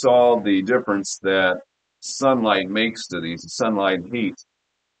 So we saw the difference that sunlight makes to these, sunlight and heat.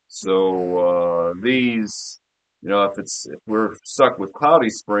 So these, if we're stuck with cloudy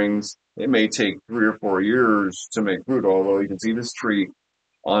springs, it may take 3 or 4 years to make fruit. Although you can see this tree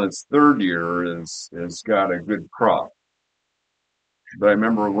on its third year is got a good crop. But I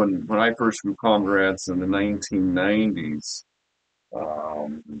remember when I first grew pomegranates in the 1990s,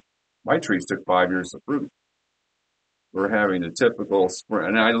 um, my trees took 5 years to fruit. We're having a typical spring,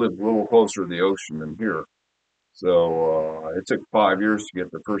 and I live a little closer to the ocean than here. So it took 5 years to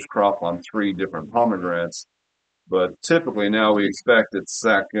get the first crop on three different pomegranates. But typically now we expect it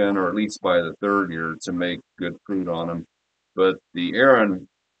second or at least by the third year to make good fruit on them. But the Aran,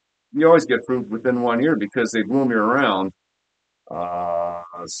 you always get fruit within 1 year because they bloom year round.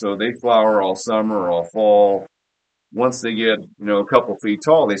 So they flower all summer, all fall. Once they get, a couple feet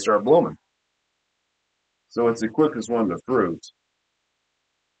tall, they start blooming. So it's the quickest one to fruit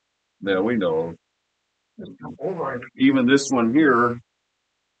that we know of. Even this one here,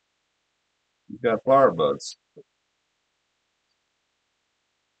 you've got flower buds.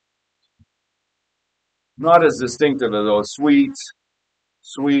 Not as distinctive as those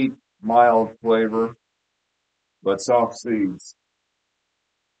sweet, mild flavor, but soft seeds.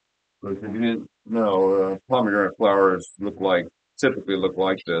 But if you didn't know, pomegranate flowers typically look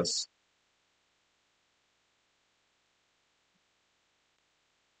like this.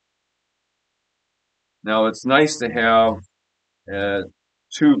 Now it's nice to have uh,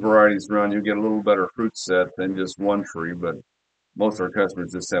 two varieties around. You get a little better fruit set than just one tree, but most of our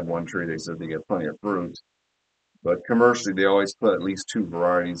customers just have one tree. They said they get plenty of fruit. But commercially, they always put at least two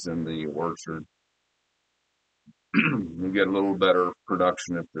varieties in the orchard. You get a little better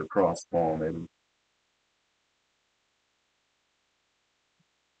production if they're cross-pollinated.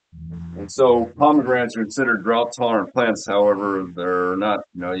 And so pomegranates are considered drought-tolerant plants. However, they're not.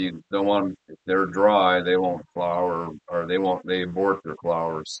 You don't want them, if they're dry, they won't flower, or they abort their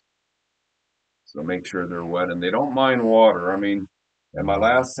flowers. So make sure they're wet, and they don't mind water. I mean, at my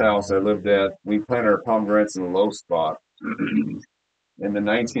last house I lived at, we planted our pomegranates in a low spot. In the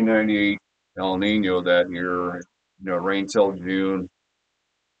 1998 El Nino that year, rain till June.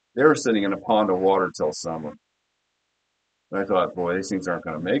 They were sitting in a pond of water till summer. And I thought, boy, these things aren't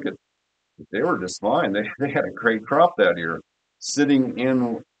going to make it. But they were just fine. They had a great crop that year, sitting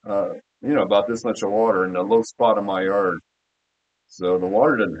in about this much of water in a low spot of my yard. So the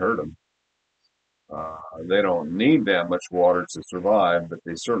water didn't hurt them. They don't need that much water to survive, but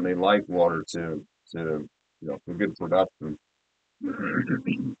they certainly like water for good production.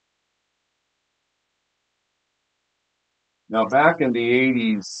 Now, back in the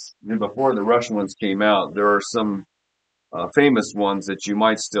 80s, before the Russian ones came out, there are some famous ones that you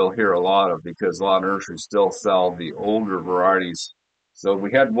might still hear a lot of because a lot of nurseries still sell the older varieties. So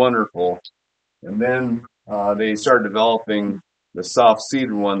we had Wonderful, and then they started developing the soft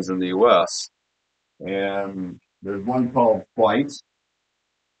seeded ones in the U.S. And there's one called Flight,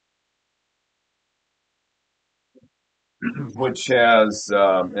 which and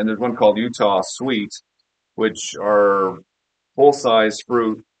there's one called Utah Sweet, which are full size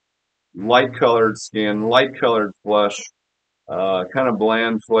fruit, light colored skin, light colored flesh, kind of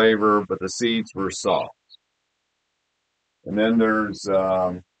bland flavor, but the seeds were soft. And then there's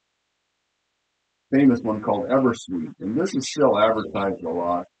famous one called Eversweet, and this is still advertised a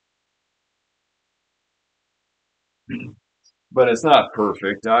lot, but it's not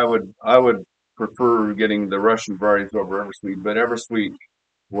perfect. I would prefer getting the Russian varieties over Eversweet, but Eversweet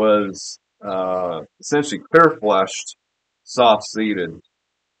was essentially clear fleshed, soft seeded,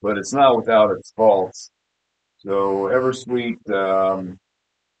 but it's not without its faults. So Eversweet, the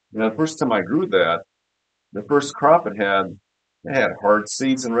first time I grew that, the first crop it had hard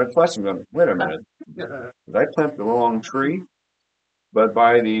seeds and red flesh. I'm going, wait a minute, did I plant the wrong tree? But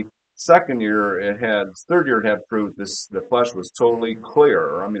by the third year it had fruit. The flesh was totally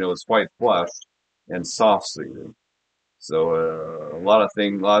clear. I mean, it was white flesh and soft seeded. So a lot of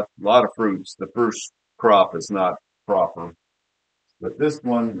lot of fruits. The first crop is not proper, but this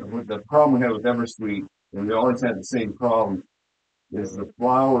one, the problem we had with Eversweet, and we always had the same problem, is the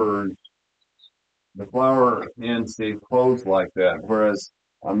flower end stayed closed like that. Whereas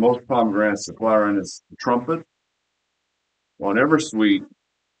on most pomegranates, the flower end is the trumpet. On Eversweet,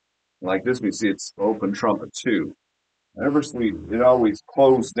 like this, we see it's open trumpet too. Eversweet, it always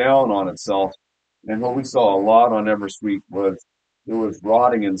closed down on itself. And what we saw a lot on Eversweet was it was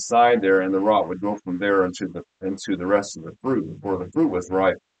rotting inside there, and the rot would go from there into the rest of the fruit before the fruit was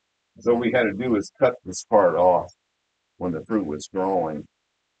ripe. So what we had to do is cut this part off when the fruit was growing,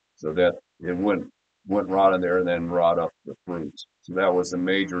 so that it wouldn't rot in there and then rot up the fruit. So that was a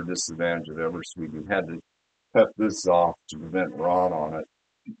major disadvantage of Eversweet. You had to cut this off to prevent rot on it.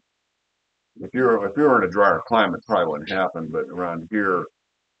 If you were in a drier climate, it probably wouldn't happen, but around here,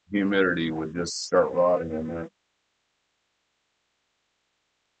 humidity would just start rotting in there.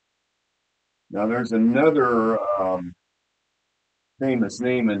 Now, there's another famous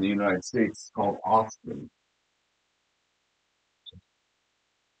name in the United States called Austin.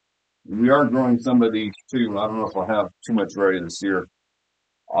 We are growing some of these too. I don't know if I'll have too much ready this year.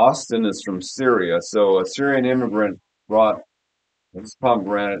 Austin is from Syria, so a Syrian immigrant brought this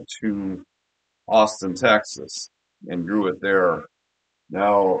pomegranate to Austin, Texas, and grew it there.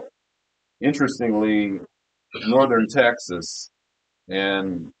 Now, interestingly, northern Texas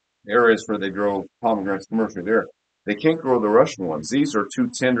and areas where they grow pomegranates commercially there, they can't grow the Russian ones. These are too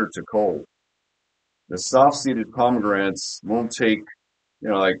tender to cold. The soft-seeded pomegranates won't take,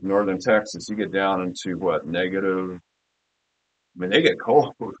 like northern Texas, you get down into what, negative? I mean, they get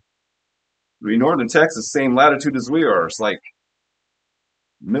cold. I mean, northern Texas, same latitude as we are. It's like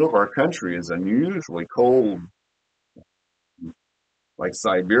middle of our country is unusually cold, like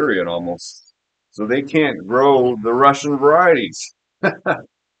Siberian almost. So they can't grow the Russian varieties.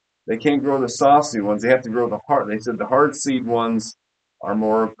 They can't grow the soft seed ones. They have to grow the hard. They said the hard seed ones are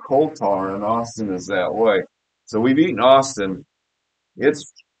more cold tolerant, and Austin is that way. So we've eaten Austin.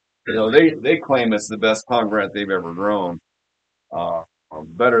 It's they claim it's the best pomegranate they've ever grown, uh,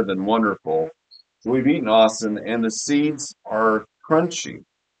 better than wonderful. So we've eaten Austin, and the seeds are crunchy.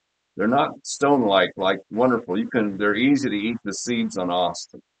 They're not stone like wonderful. They're easy to eat the seeds on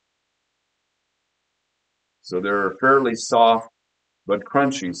Austin. So they're fairly soft but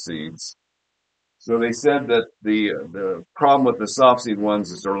crunchy seeds. So they said that the problem with the soft seed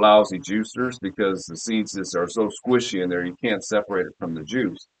ones is they're lousy juicers because the seeds just are so squishy in there you can't separate it from the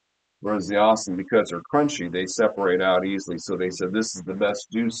juice. Whereas the Austin, because they're crunchy, they separate out easily. So they said this is the best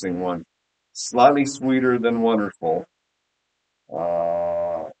juicing one. Slightly sweeter than wonderful.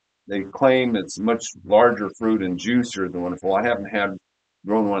 Uh, they claim it's much larger fruit and juicier than wonderful. I haven't had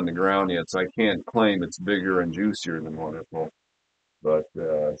grown one in the ground yet, so I can't claim it's bigger and juicier than wonderful. But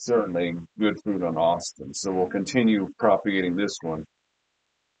certainly good fruit on Austin. So we'll continue propagating this one.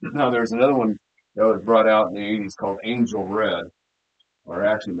 Now there's another one that was brought out in the 80s called Angel Red, or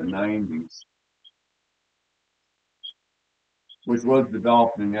actually the 90s, which was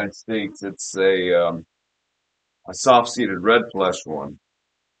developed in the United States. It's a soft-seeded red flesh one.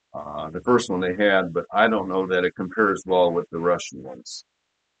 The first one they had, but I don't know that it compares well with the Russian ones.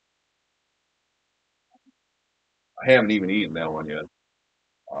 I haven't even eaten that one yet,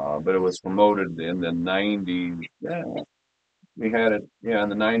 but it was promoted in the 90s. Yeah, we had it, yeah, in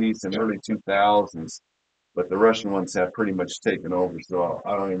the 90s and early 2000s, but the Russian ones have pretty much taken over, so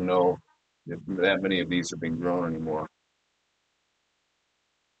I don't even know if that many of these are being grown anymore.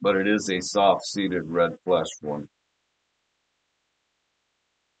 But it is a soft-seeded red flesh one.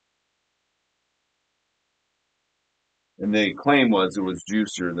 And the claim was it was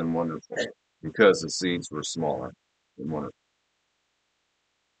juicier than wonderful because the seeds were smaller than wonderful.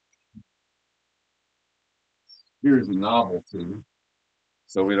 Here's a novelty.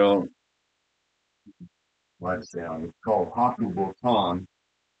 So we don't write it down. It's called Haku Botan.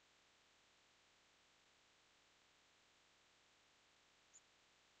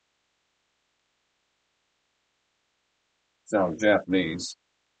 Sounds Japanese.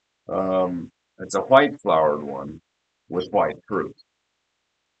 It's a white flowered one with white fruit.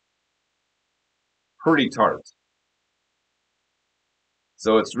 Pretty tart.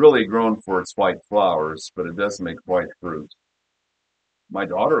 So it's really grown for its white flowers, but it does make white fruit. My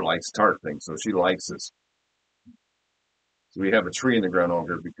daughter likes tart things, so she likes this. So we have a tree in the ground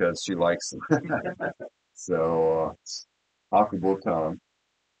over here because she likes them. So, Haku Botan.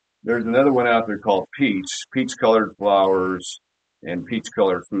 There's another one out there called peach colored flowers. And peach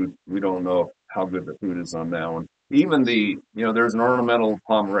colored fruit, we don't know how good the fruit is on that one. Even there's an ornamental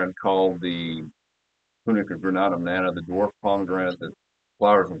pomegranate called the Punica granatum nana, the dwarf pomegranate that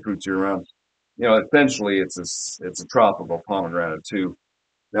flowers and fruits year round. Essentially it's a tropical pomegranate too.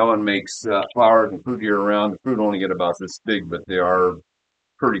 That one makes flowers and fruit year round. The fruit only get about this big, but they are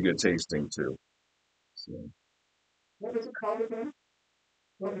pretty good tasting too. So, What was it called again?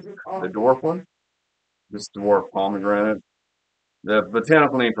 What was it the called? dwarf one, this dwarf pomegranate. The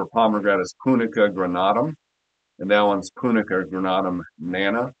botanical name for pomegranate is Punica granatum, and that one's Punica granatum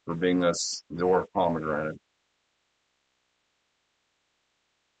nana for being a dwarf pomegranate.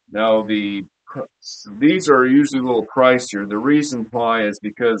 Now these are usually a little pricier. The reason why is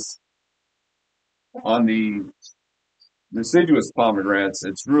because on the deciduous pomegranates,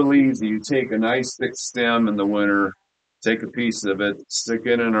 it's real easy. You take a nice thick stem in the winter, take a piece of it, stick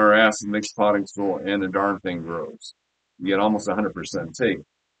it in our acid mixed potting soil, and the darn thing grows. You get almost 100% take.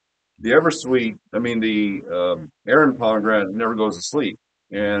 The eversweet, the Aaron pomegranate never goes to sleep,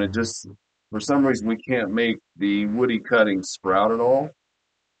 and it just for some reason we can't make the woody cuttings sprout at all.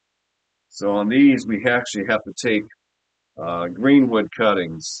 So on these, we actually have to take greenwood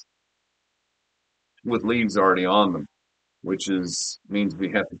cuttings with leaves already on them, which means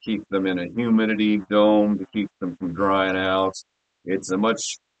we have to keep them in a humidity dome to keep them from drying out. It's a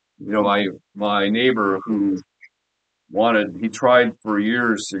much, my neighbor who he tried for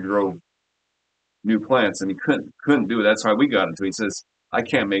years to grow new plants and he couldn't do it. That's why we got into it. He says, I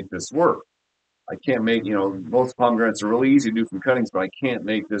can't make this work. I can't make, most pomegranates are really easy to do from cuttings, but I can't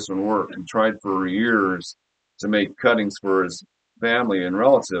make this one work. He tried for years to make cuttings for his family and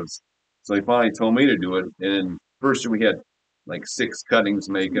relatives. So he finally told me to do it. And first year we had like 6 cuttings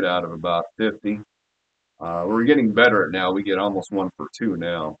make it out of about 50. We're getting better at now. We get almost 1 for 2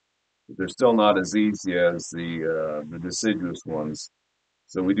 now. But they're still not as easy as the deciduous ones.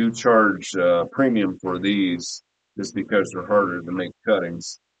 So we do charge premium for these just because they're harder to make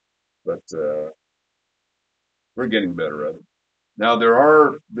cuttings. But we're getting better at it. Now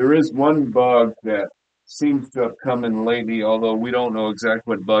there is one bug that seems to have come in lately, although we don't know exactly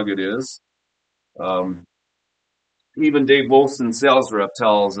what bug it is. Um, Even Dave Wilson, sales rep,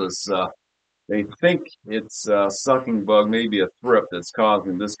 tells us they think it's a sucking bug, maybe a thrip that's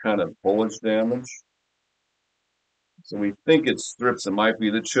causing this kind of foliage damage. So we think it's thrips. It might be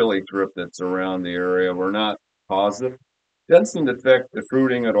the chili thrip that's around the area. We're not positive. Doesn't seem to affect the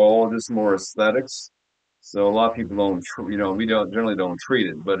fruiting at all. Just more aesthetics. So a lot of people don't, we don't generally don't treat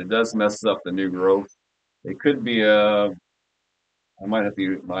it, but it does mess up the new growth. It could be I might have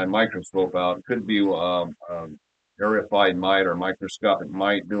to get my microscope out. It could be aerified mite or microscopic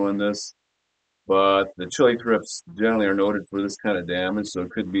mite doing this. But the chili thrips generally are noted for this kind of damage, so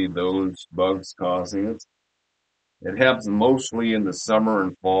it could be those bugs causing it. It happens mostly in the summer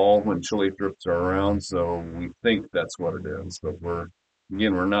and fall when chili thrips are around, so we think that's what it is, but we're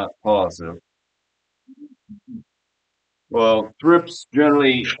not positive. Well, thrips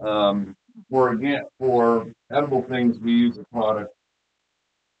generally, for edible things, we use a product.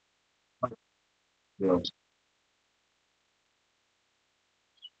 You know,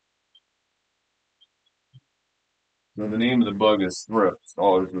 so the name of the bug is thrips,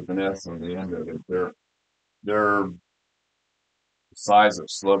 always with an S on the end of it. They're the size of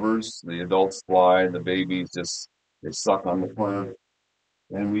slivers. The adults fly, the babies they suck on the plant.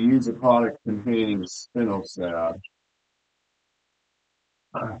 And we use a product containing spinosad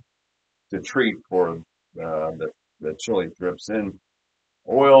to treat for the chili thrips. And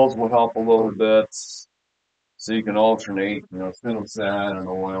oils will help a little bit, so you can alternate, spinosad and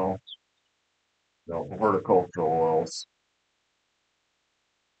oil, horticultural oils.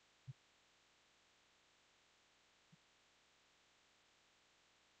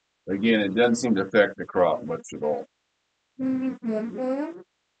 Again, it doesn't seem to affect the crop much at all. Can you use neem oil?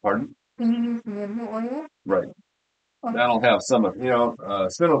 Pardon? Can you use neem oil? Right. That'll have some of,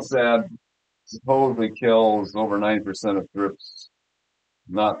 spinosad supposedly kills over 90% of thrips,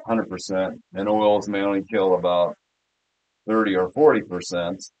 not 100%, and oils may only kill about 30 or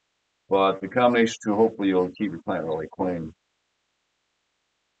 40%, but the combination two, hopefully you'll keep your plant really clean.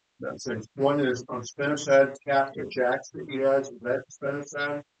 That's it. One is on spinosad, Captain Jacks that he has, is that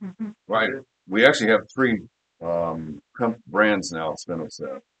spinosad? Right. We actually have 3 brands now of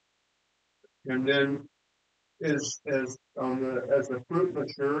spinosad. And then as the fruit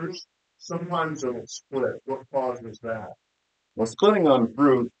matures, sometimes it'll split. What causes that? Well, splitting on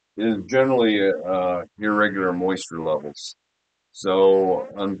fruit is generally irregular moisture levels. So,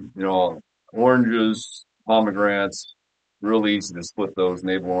 oranges, pomegranates, real easy to split those.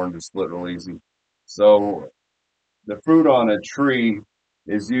 Navel oranges split real easy. So, the fruit on a tree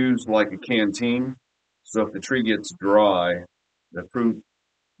is used like a canteen. So if the tree gets dry, the fruit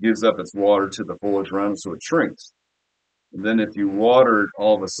gives up its water to the foliage around it, so it shrinks. And then if you water it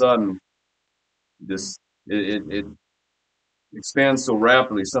all of a sudden, this it expands so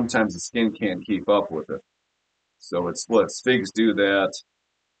rapidly, sometimes the skin can't keep up with it. So it splits. Figs do that.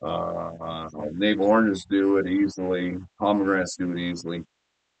 Navel oranges do it easily. Pomegranates do it easily.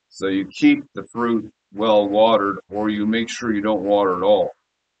 So you keep the fruit well watered, or you make sure you don't water at all.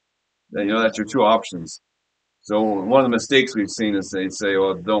 Then, that's your two options. So one of the mistakes we've seen is they say,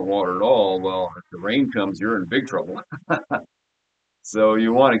 "Well, don't water at all." Well, if the rain comes, you're in big trouble. So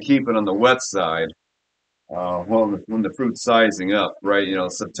you want to keep it on the wet side. When the fruit's sizing up, right?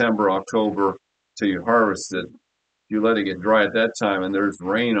 September, October, till you harvest it. If you let it get dry at that time and there's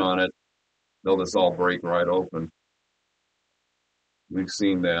rain on it, they'll just all break right open. We've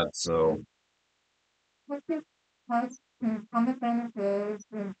seen that. So What's it cost in pomegranate grows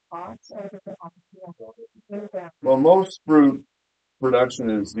in pots or does it have to be in the ground? well, most fruit production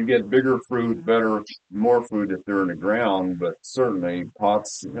is you get bigger fruit, better, more fruit if they're in the ground, but certainly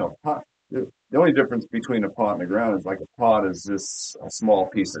pots, pot. The only difference between a pot and the ground is like a pot is just a small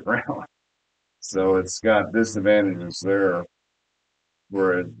piece of ground. So it's got disadvantages there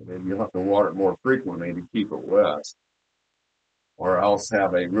where you'll have to water it more frequently to keep it wet, or else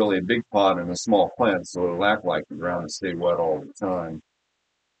have a really big pot and a small plant so it'll act like the ground and stay wet all the time.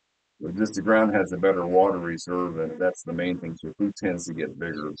 But just the ground has a better water reserve, and that's the main thing. So food tends to get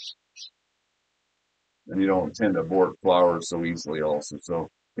bigger, and you don't tend to abort flowers so easily. Also, so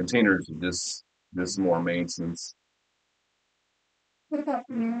containers are just more maintenance. What about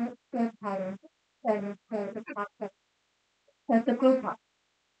the pattern? And the pot the grow pot.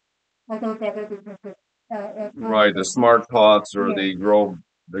 Although better because Right, the smart pots or yeah.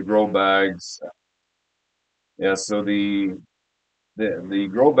 the grow bags. Yeah, so the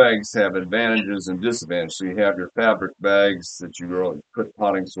grow bags have advantages and disadvantages. So you have your fabric bags that you put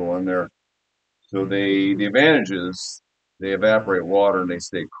potting soil in there. So the advantages, they evaporate water and they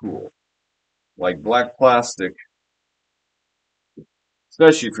stay cool. Like black plastic,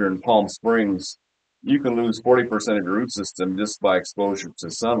 especially if you're in Palm Springs, you can lose 40% of your root system just by exposure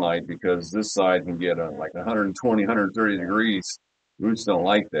to sunlight because this side can get like 120, 130 degrees. Roots don't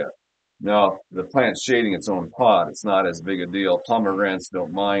like that. Now, the plant's shading its own pot. It's not as big a deal. Pomegranates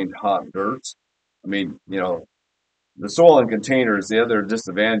don't mind hot dirt. I mean, the soil in containers, the other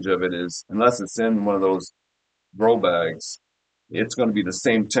disadvantage of it is unless it's in one of those grow bags, it's going to be the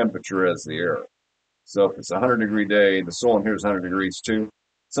same temperature as the air. So if it's a 100-degree day, the soil in here is 100 degrees too.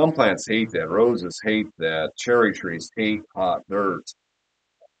 Some plants hate that. Roses hate that. Cherry trees hate hot dirt.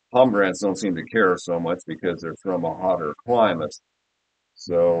 Pomegranates don't seem to care so much because they're from a hotter climate.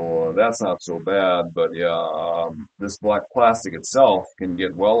 So that's not so bad. But yeah, this black plastic itself can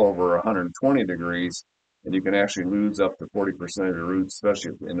get well over 120 degrees, and you can actually lose up to 40% of your roots,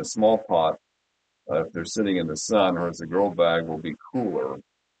 especially in a small pot. If they're sitting in the sun, or as a grow bag will be cooler.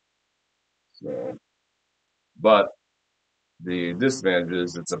 So, but the disadvantage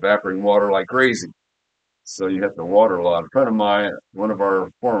is it's evaporating water like crazy. So you have to water a lot. A friend of mine, one of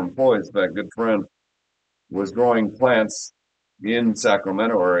our former employees, that good friend, was growing plants in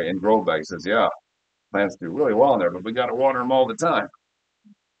Sacramento area in grow bags. Says, yeah, plants do really well in there, but we got to water them all the time.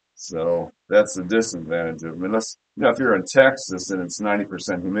 So that's the disadvantage of it. Unless, if you're in Texas and it's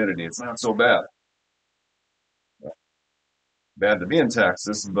 90% humidity, it's not so bad. Bad to be in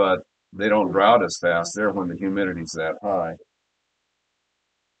Texas, but they don't drought as fast there when the humidity's that high.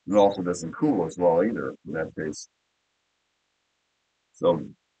 It also doesn't cool as well either in that case. So,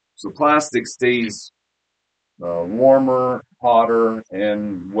 plastic stays warmer, hotter,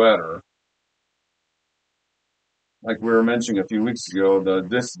 and wetter. Like we were mentioning a few weeks ago, the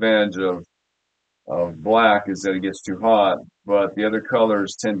disadvantage of black is that it gets too hot, but the other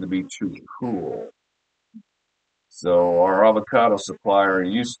colors tend to be too cool. So our avocado supplier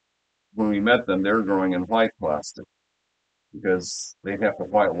when we met them, they were growing in white plastic because they have to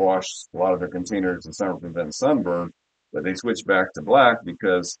whitewash a lot of their containers in summer to prevent sunburn. But they switched back to black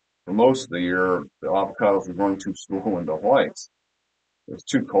because for most of the year, the avocados were growing too slow into whites. It's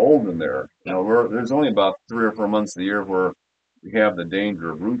too cold in there. There's only about 3 or 4 months of the year where we have the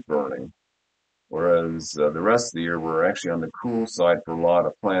danger of root burning, whereas the rest of the year we're actually on the cool side for a lot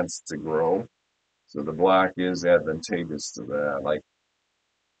of plants to grow. So the black is advantageous to that. Like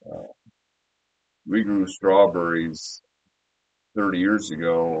uh, we grew strawberries 30 years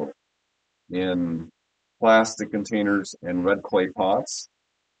ago in plastic containers and red clay pots.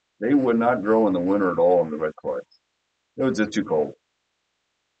 They would not grow in the winter at all in the red clay. It was just too cold.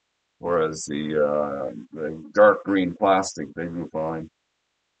 whereas the dark green plastic, they do fine.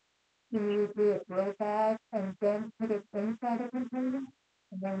 Can you do it grow bag and then put it inside a container?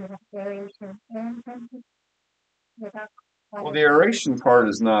 And then you have aeration and temperature without. Well, the aeration part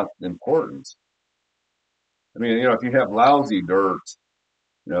is not important. I mean, if you have lousy dirt,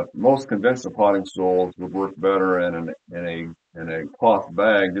 most conventional potting soils would work better in a cloth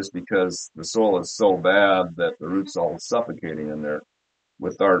bag just because the soil is so bad that the root's all suffocating in there.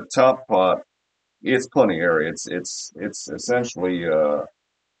 With our top pot, it's plenty area. It's essentially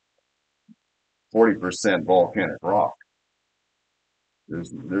 40% volcanic rock.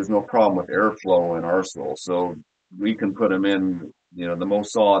 There's no problem with airflow in our soil, so we can put them in the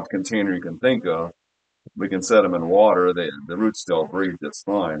most solid container you can think of. We can set them in water. The roots still breathe just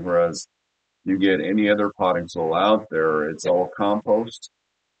fine. Whereas you get any other potting soil out there, it's all compost.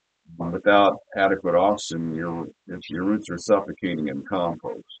 Without adequate oxygen, your roots are suffocating in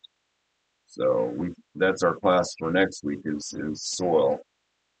compost. So that's our class for next week is soil.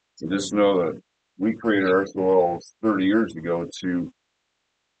 So just know that we created our soils 30 years ago to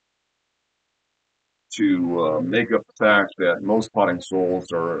make up the fact that most potting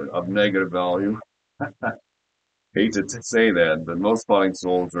soils are of negative value. Hate to say that, but most potting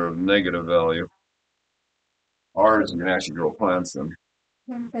soils are of negative value. Ours, you can actually grow plants in.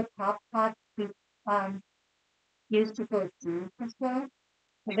 Can the top pot be used to grow seeds as well?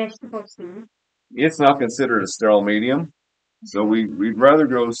 The vegetable seeds? It's not considered a sterile medium, so we'd rather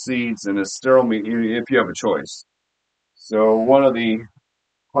grow seeds in a sterile medium if you have a choice. So one of the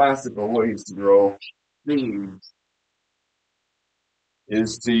classical ways to grow seeds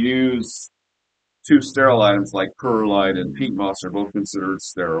is to use two sterile items like perlite and peat moss are both considered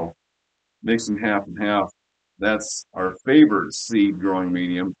sterile. Mix them half and half. That's our favorite seed growing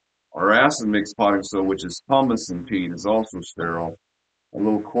medium. Our acid mix potting soil, which is pumice and peat, is also sterile, a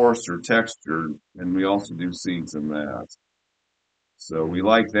little coarser textured, and we also do seeds in that. So we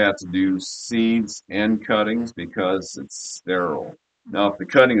like that to do seeds and cuttings because it's sterile. Now, if the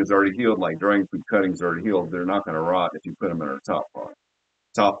cutting is already healed, like dragonfruit cuttings already healed, they're not going to rot if you put them in our top pot.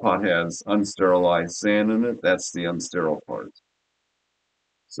 Top pot has unsterilized sand in it. That's the unsterile part.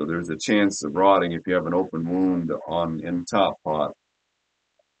 So there's a chance of rotting if you have an open wound in top pot.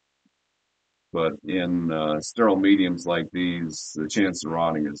 But in sterile mediums like these, the chance of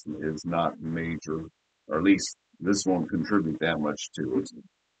rotting is not major, or at least this won't contribute that much to it.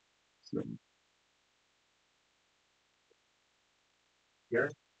 So,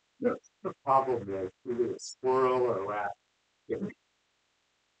 Here's yeah. the problem with either a squirrel or a rat getting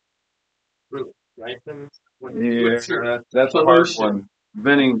fruit ripened. Yeah, that's a hard one.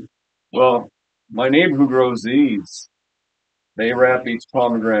 Well, my neighbor who grows these, they wrap each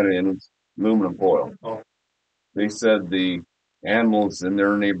pomegranate in aluminum foil. Oh. They said the animals in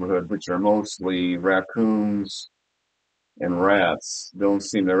their neighborhood, which are mostly raccoons and rats, don't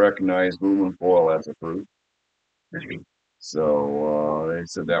seem to recognize aluminum foil as a fruit. So they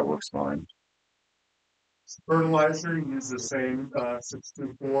said that works fine. Fertilizer, use the same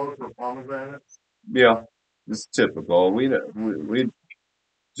 624 for pomegranates. Yeah, it's typical. We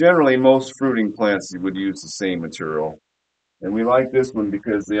generally most fruiting plants would use the same material, and we like this one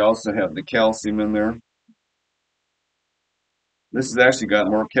because they also have the calcium in there. This has actually got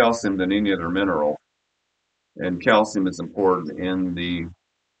more calcium than any other mineral, and calcium is important in the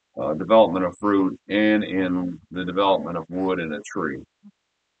development of fruit and in the development of wood in a tree.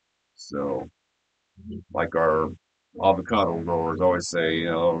 So, like our avocado growers always say,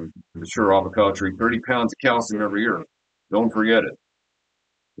 the sure avocado tree, 30 pounds of calcium every year. Don't forget it.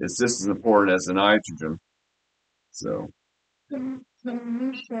 It's just as important as the nitrogen. So, Can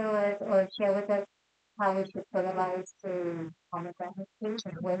you show us or share with us how we should fertilize the pomegranate trees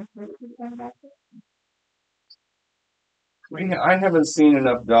and when we should send that? I haven't seen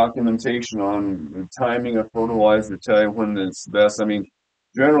enough documentation on the timing of fertilizer to tell you when it's best. I mean,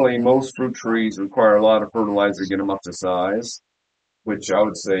 generally, most fruit trees require a lot of fertilizer to get them up to size, which I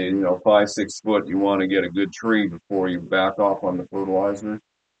would say, 5, 6 foot, you want to get a good tree before you back off on the fertilizer.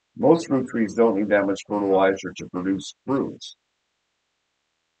 Most fruit trees don't need that much fertilizer to produce fruits.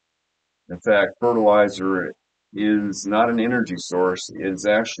 In fact, fertilizer is not an energy source. It's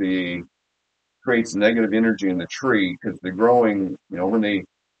actually creates negative energy in the tree because the growing,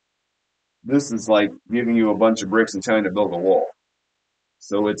 this is like giving you a bunch of bricks and trying to build a wall.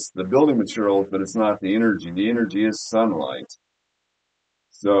 So it's the building materials, but it's not the energy. The energy is sunlight.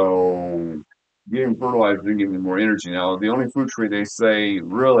 So giving fertilizer is giving more energy. Now, the only fruit tree they say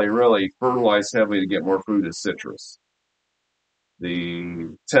really, really fertilize heavily to get more fruit is citrus.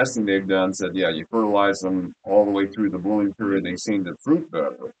 The testing they've done said, yeah, you fertilize them all the way through the blooming period, they seem to fruit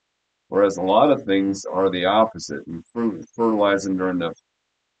better. Whereas a lot of things are the opposite. You fertilize them during the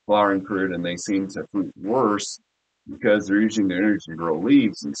flowering period, and they seem to fruit worse because they're using the energy to grow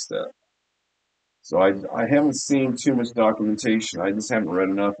leaves instead. So I haven't seen too much documentation. I just haven't read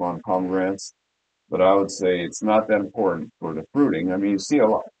enough on pomegranates, but I would say it's not that important for the fruiting. I mean, you see a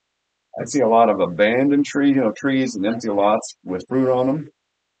lot. I see a lot of abandoned trees and empty lots with fruit on them.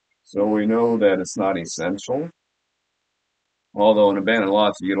 So we know that it's not essential. Although in abandoned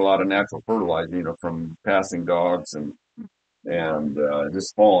lots, you get a lot of natural fertilizer, from passing dogs and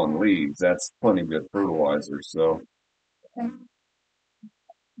just fallen leaves. That's plenty good fertilizer. So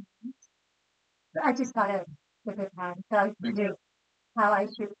I just thought of the time. So I figured how I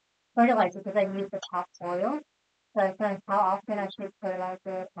should fertilize it because I use the topsoil. So I thought how often I should fertilize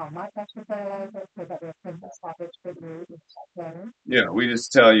it, how much I should fertilize it, so that it can establish good root and stuff better. yeah, we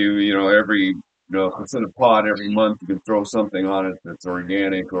just tell you, if it's in a pot every month, you can throw something on it that's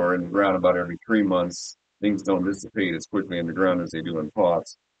organic, or in the ground about every 3 months. Things don't dissipate as quickly in the ground as they do in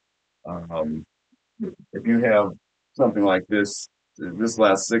pots. Um, if you have something like this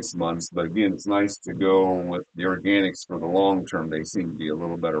lasts 6 months, but again, it's nice to go with the organics for the long term. They seem to be a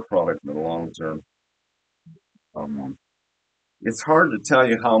little better product in the long term. Um, it's hard to tell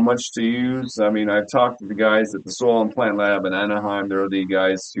you how much to use. I mean, I've talked to the guys at the Soil and Plant Lab in Anaheim. They're the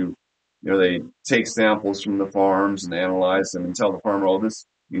guys who, they take samples from the farms and analyze them and tell the farmer, oh, this,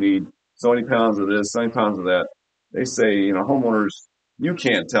 you need so many pounds of this, so many pounds of that. They say, homeowners, you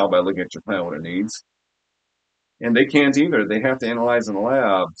can't tell by looking at your plant what it needs. And they can't either. They have to analyze in the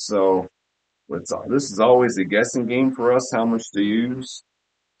lab. So this is always a guessing game for us, how much to use.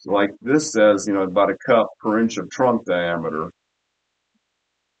 So like this says, about a cup per inch of trunk diameter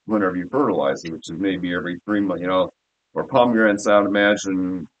whenever you fertilize it, which is maybe every 3 months, or pomegranates, I would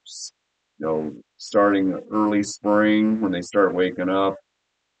imagine, starting early spring when they start waking up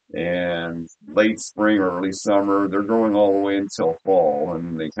and late spring or early summer, they're growing all the way until fall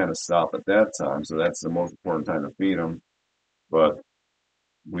and they kind of stop at that time. So that's the most important time to feed them. But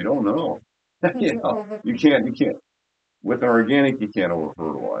we don't know. You can't. With organic, you can't over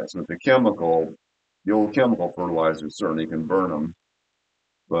fertilize. With the old chemical fertilizers certainly can burn them.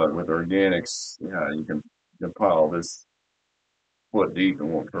 But with organics, yeah, you can pile this foot deep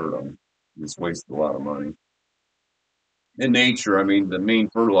and won't hurt them. You just waste a lot of money. In nature, I mean, the main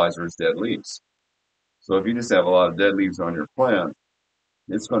fertilizer is dead leaves. So if you just have a lot of dead leaves on your plant,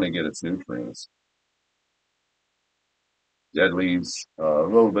 it's going to get its nutrients. Dead leaves, a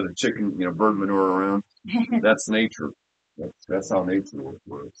little bit of chicken, bird manure around. That's nature. That's how nature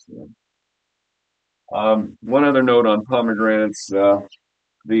works. One other note on pomegranates: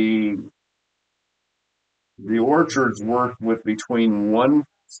 the the orchards work with between one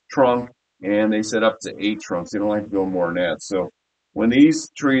trunk and they said up to 8 trunks. They don't like to go more than that. So when these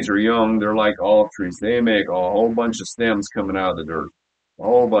trees are young, they're like olive trees. They make a whole bunch of stems coming out of the dirt, a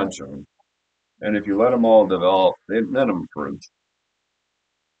whole bunch of them. And if you let them all develop, none of them fruit.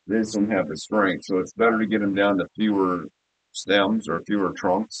 They just don't have the strength. So it's better to get them down to fewer stems or fewer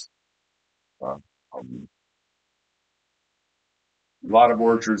trunks. Uh, um, a lot of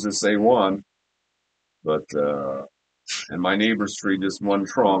orchards that say one, but and my neighbor's tree just one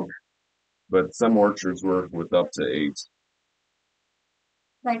trunk, but some orchards work with up to 8.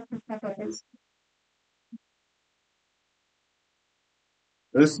 Like the stuff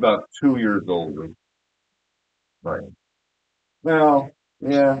This is about 2 years older. Right. Well,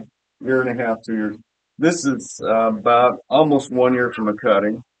 yeah, year and a half, 2 years. This is about almost 1 year from the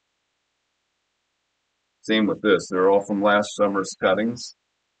cutting. Same with this. They're all from last summer's cuttings.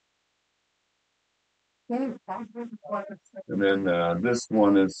 And then this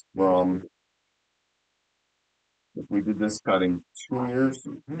one is from, if we did this cutting 2 years,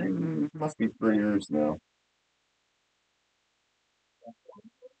 must be 3 years now.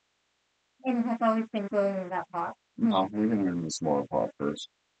 And it has always been growing in that pot. No, we can in the smaller pot first.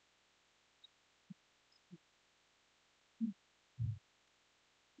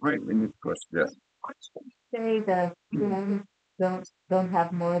 Right, any question? Yes. Say the stems don't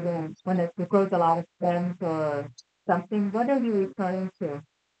have more than when it grows a lot of stems or something. What are you referring to?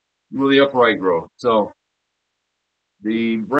 Really upright growth. So the